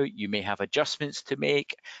balance out. You may have adjustments to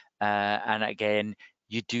make, and again,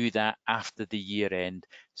 you do that after the year end.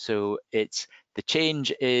 So the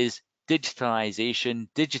change is digitalization,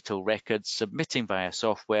 digital records, submitting via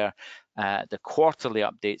software. The quarterly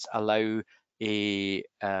updates allow a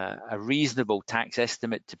reasonable tax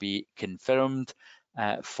estimate to be confirmed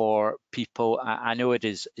for people. I know it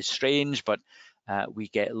is strange, but we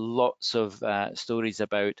get lots of stories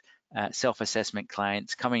about self-assessment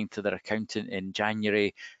clients coming to their accountant in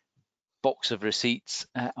January, box of receipts,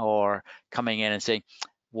 or coming in and saying,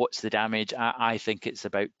 what's the damage? I think it's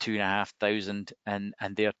about 2,500, and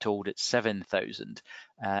they're told it's 7,000.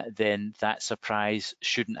 Then that surprise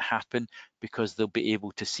shouldn't happen, because they'll be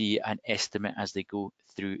able to see an estimate as they go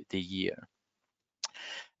through the year.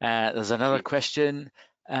 There's another question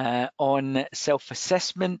on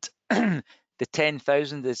self-assessment. The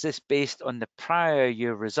 10,000, is this based on the prior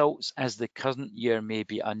year results as the current year may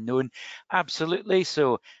be unknown? Absolutely.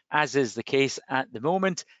 So as is the case at the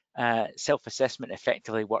moment, self-assessment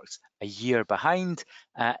effectively works a year behind.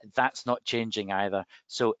 That's not changing either.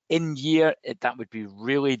 So in year, that would be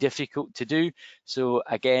really difficult to do. So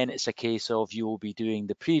again, it's a case of you will be doing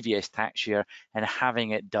the previous tax year and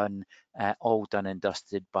having it done, all done and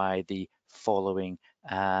dusted by the following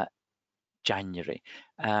January.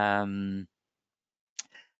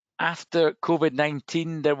 After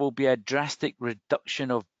COVID-19, there will be a drastic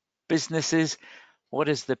reduction of businesses. What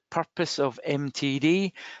is the purpose of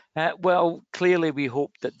MTD? Well, clearly we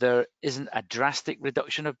hope that there isn't a drastic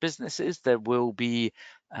reduction of businesses. There will be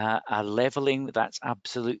a leveling, that's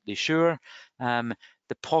absolutely sure. The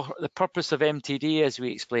purpose of MTD, as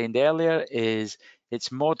we explained earlier, is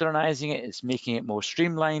it's modernizing it, it's making it more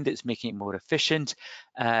streamlined, it's making it more efficient.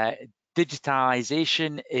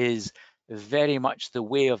 Digitalization is very much the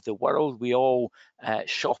way of the world. We all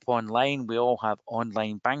shop online, we all have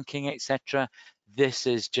online banking, etc. This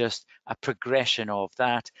is just a progression of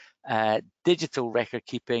that. Digital record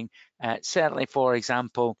keeping, certainly, for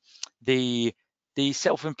example, the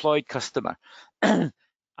self-employed customer.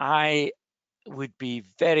 I would be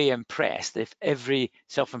very impressed if every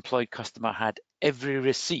self-employed customer had every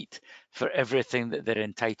receipt for everything that they're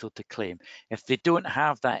entitled to claim. If they don't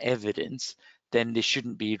have that evidence, then they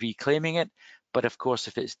shouldn't be reclaiming it. But of course,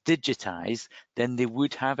 if it's digitized, then they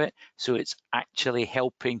would have it. So it's actually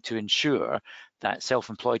helping to ensure that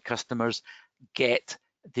self-employed customers get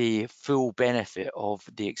the full benefit of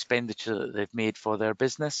the expenditure that they've made for their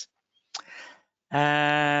business.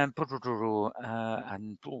 I'm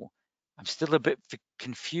still a bit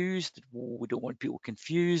confused. We don't want people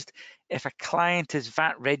confused. If a client is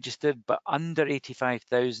VAT registered but under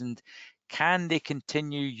 85,000, can they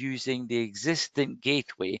continue using the existing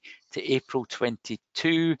gateway to April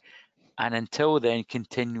 22 and until then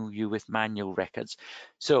continue with manual records?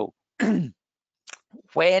 So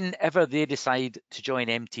whenever they decide to join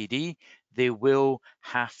MTD, they will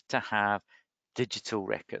have to have digital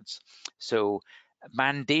records. So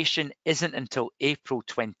mandation isn't until April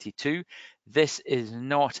 22. This is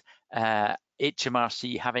not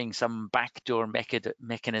HMRC having some backdoor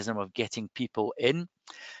mechanism of getting people in.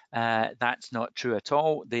 That's not true at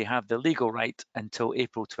all. They have the legal right until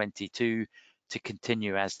April 22 to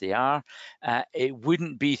continue as they are. It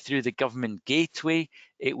wouldn't be through the government gateway,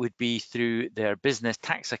 it would be through their business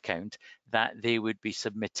tax account that they would be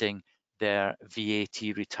submitting their VAT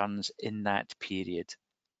returns in that period.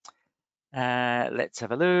 Let's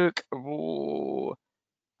have a look.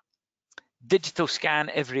 Digital scan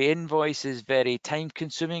every invoice is very time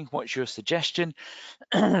consuming. What's your suggestion?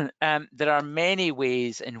 There are many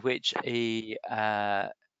ways in which a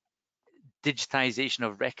digitization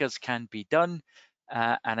of records can be done.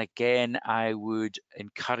 And again, I would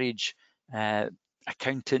encourage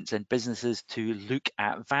accountants and businesses to look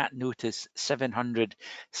at VAT Notice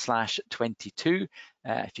 700/22.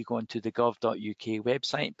 If you go onto the gov.uk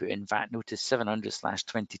website, put in VAT Notice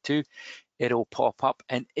 700/22, it'll pop up,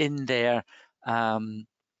 and in there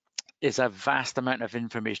is a vast amount of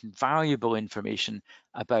information, valuable information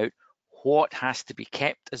about what has to be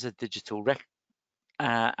kept as a digital record,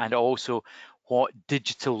 and also what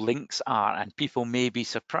digital links are. And people may be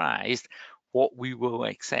surprised what we will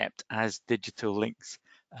accept as digital links.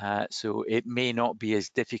 So it may not be as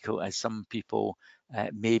difficult as some people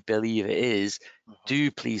may believe it is.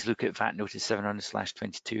 Do please look at VAT Notice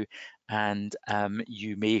 700/22, and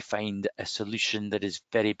you may find a solution that is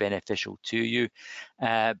very beneficial to you.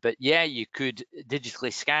 But yeah, you could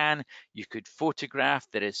digitally scan, you could photograph.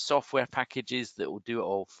 There is software packages that will do it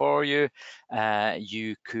all for you.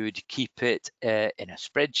 You could keep it in a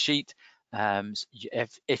spreadsheet.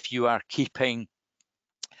 If you are keeping,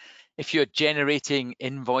 if you're generating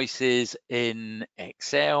invoices in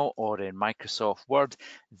Excel or in Microsoft Word,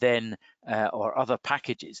 then or other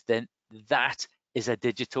packages, then that is a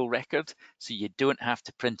digital record. So you don't have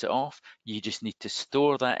to print it off. You just need to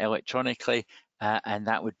store that electronically, and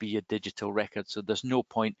that would be your digital record. So there's no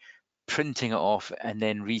point printing it off and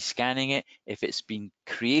then rescanning it. If it's been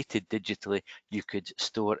created digitally, you could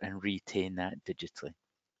store and retain that digitally.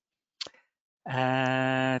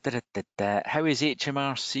 How is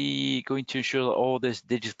HMRC going to ensure that all this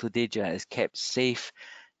digital data is kept safe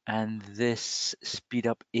and this speed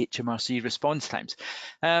up HMRC response times?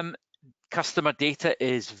 Customer data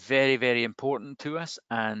is very, very important to us,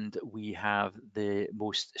 and we have the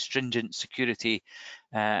most stringent security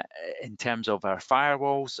in terms of our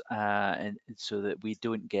firewalls, and so that we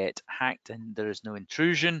don't get hacked and there is no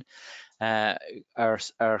intrusion. Our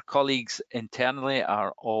colleagues internally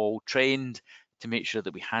are all trained to make sure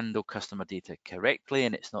that we handle customer data correctly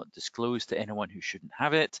and it's not disclosed to anyone who shouldn't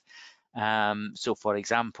have it. So for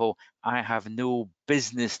example, I have no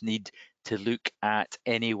business need to look at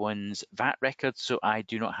anyone's VAT records, so I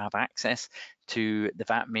do not have access to the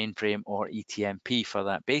VAT mainframe or ETMP for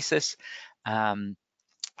that basis. And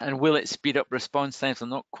will it speed up response times? I'm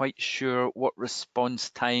not quite sure what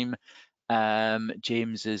response time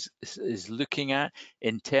James is looking at.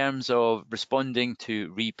 In terms of responding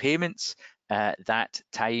to repayments, that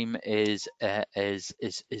time is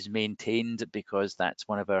maintained because that's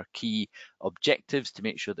one of our key objectives, to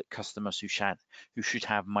make sure that customers who should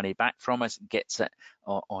have money back from us gets it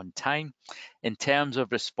on time. In terms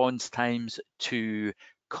of response times to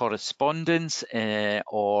correspondence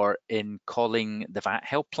or in calling the VAT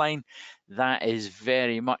helpline, that is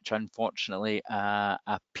very much, unfortunately,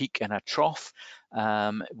 a peak and a trough.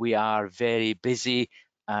 We are very busy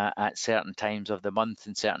at certain times of the month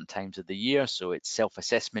and certain times of the year, so it's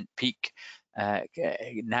self-assessment peak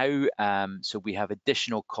now. So we have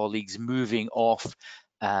additional colleagues moving off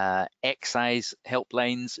excise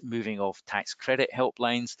helplines, moving off tax credit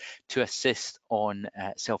helplines to assist on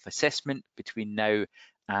self-assessment between now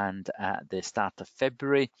and the start of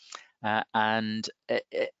February. And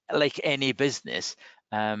like any business,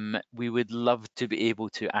 we would love to be able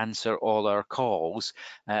to answer all our calls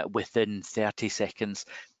within 30 seconds.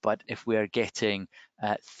 But if we are getting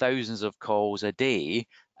thousands of calls a day,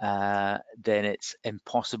 then it's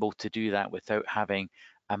impossible to do that without having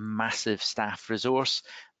a massive staff resource,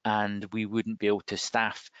 and we wouldn't be able to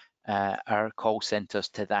staff our call centres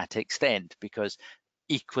to that extent, because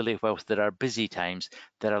equally, whilst there are busy times,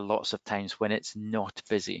 there are lots of times when it's not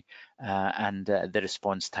busy, and the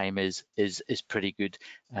response time is pretty good,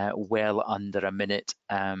 well under a minute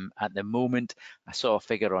at the moment. I saw a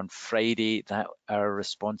figure on Friday that our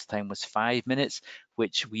response time was 5 minutes,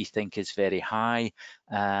 which we think is very high,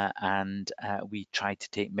 and we try to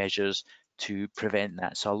take measures to prevent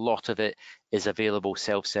that. So a lot of it is available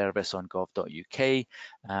self-service on gov.uk.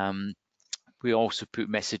 We also put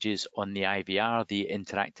messages on the IVR, the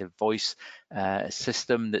interactive voice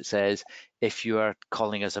system, that says, if you are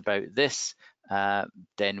calling us about this,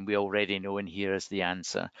 then we already know, and here is the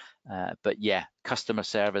answer. But yeah, customer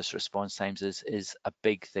service response times is a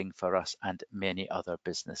big thing for us and many other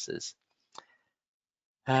businesses.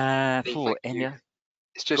 Thank you.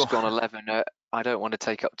 It's just gone 11. I don't want to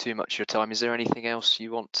take up too much of your time. Is there anything else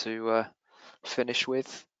you want to finish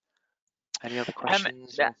with? Any other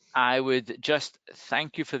questions? I would just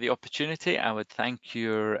thank you for the opportunity. I would thank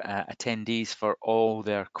your attendees for all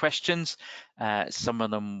their questions. Some of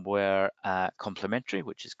them were complimentary,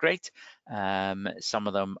 which is great. Some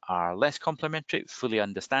of them are less complimentary. Fully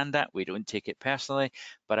understand that. We don't take it personally,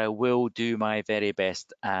 but I will do my very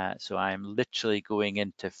best. So I'm literally going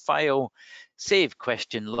into File, Save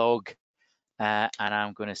Question Log, and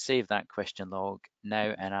I'm going to save that question log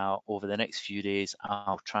now, and over the next few days,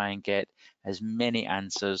 I'll try and get as many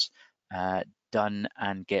answers done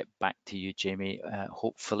and get back to you, Jamie,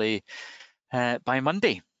 hopefully by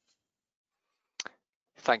Monday.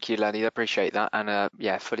 Thank you, Lenny. I appreciate that, and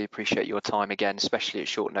yeah, fully appreciate your time again, especially at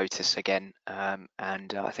short notice again.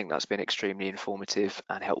 And I think that's been extremely informative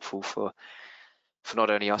and helpful for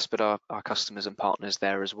not only us but our customers and partners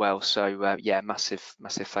there as well. So yeah, massive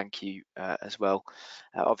thank you as well.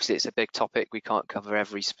 Obviously, it's a big topic. We can't cover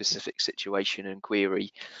every specific situation and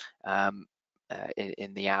query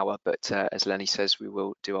in the hour, but as Lenny says, we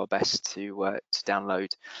will do our best to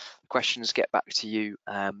download the questions, get back to you,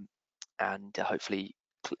 and hopefully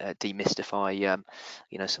demystify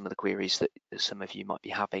you know, some of the queries that some of you might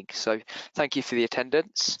be having. So thank you for the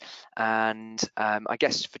attendance, and I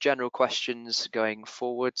guess for general questions going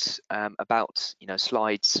forwards about, you know,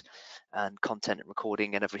 slides and content and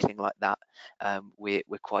recording and everything like that, we're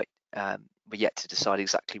quite we're yet to decide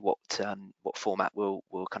exactly what format we'll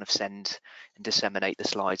kind of send and disseminate the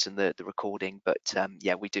slides and the recording, but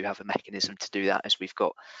yeah, we do have a mechanism to do that, as we've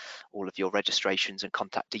got all of your registrations and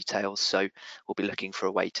contact details. So we'll be looking for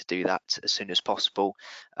a way to do that as soon as possible.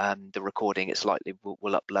 The recording, it's likely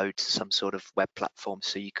we'll upload to some sort of web platform,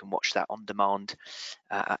 so you can watch that on demand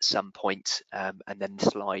at some point. And then the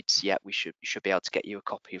slides, yeah, we should be able to get you a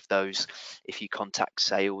copy of those if you contact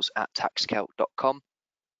sales@taxcalc.com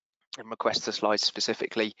and request the slides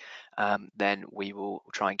specifically. Then we will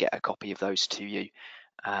try and get a copy of those to you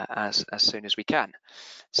as soon as we can.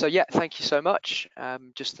 So yeah, thank you so much.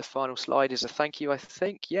 Just the final slide is a thank you, I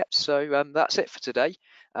think. Yep, so that's it for today.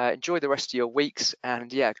 Enjoy the rest of your weeks,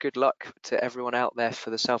 and yeah, good luck to everyone out there for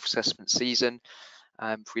the self-assessment season.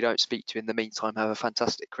 If we don't speak to you in the meantime, have a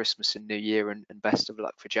fantastic Christmas and New Year, and best of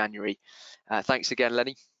luck for January. Thanks again,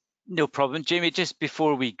 Lenny. No problem. Jamie, just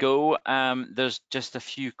before we go, there's just a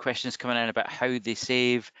few questions coming in about how they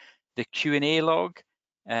save the Q&A log.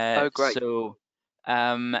 Oh, great. So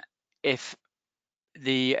if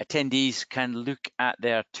the attendees can look at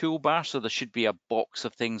their toolbar, so there should be a box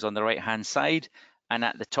of things on the right-hand side, and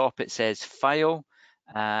at the top it says File,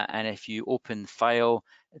 and if you open File,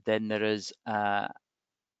 then there is a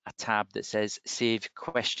tab that says Save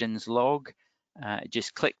Questions Log.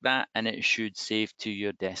 Just click that and it should save to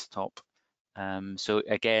your desktop. So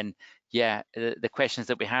again, yeah, the questions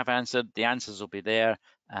that we have answered, the answers will be there,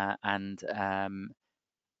 and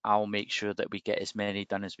I'll make sure that we get as many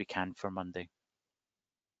done as we can for Monday.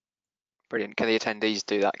 Brilliant. Can the attendees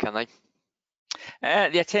do that, can they?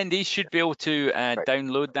 The attendees should be able to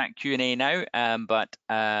download that Q&A now, but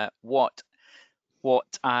what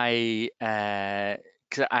I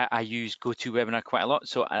use GoToWebinar quite a lot,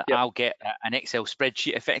 so I'll get an Excel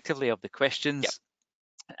spreadsheet effectively of the questions,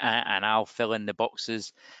 and I'll fill in the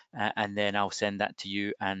boxes, and then I'll send that to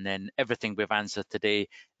you, and then everything we've answered today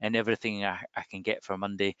and everything I can get for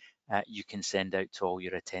Monday, you can send out to all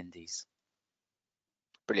your attendees.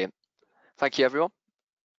 Brilliant. Thank you, everyone.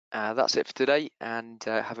 That's it for today, and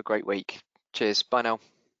have a great week. Cheers. Bye now.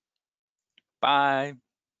 Bye.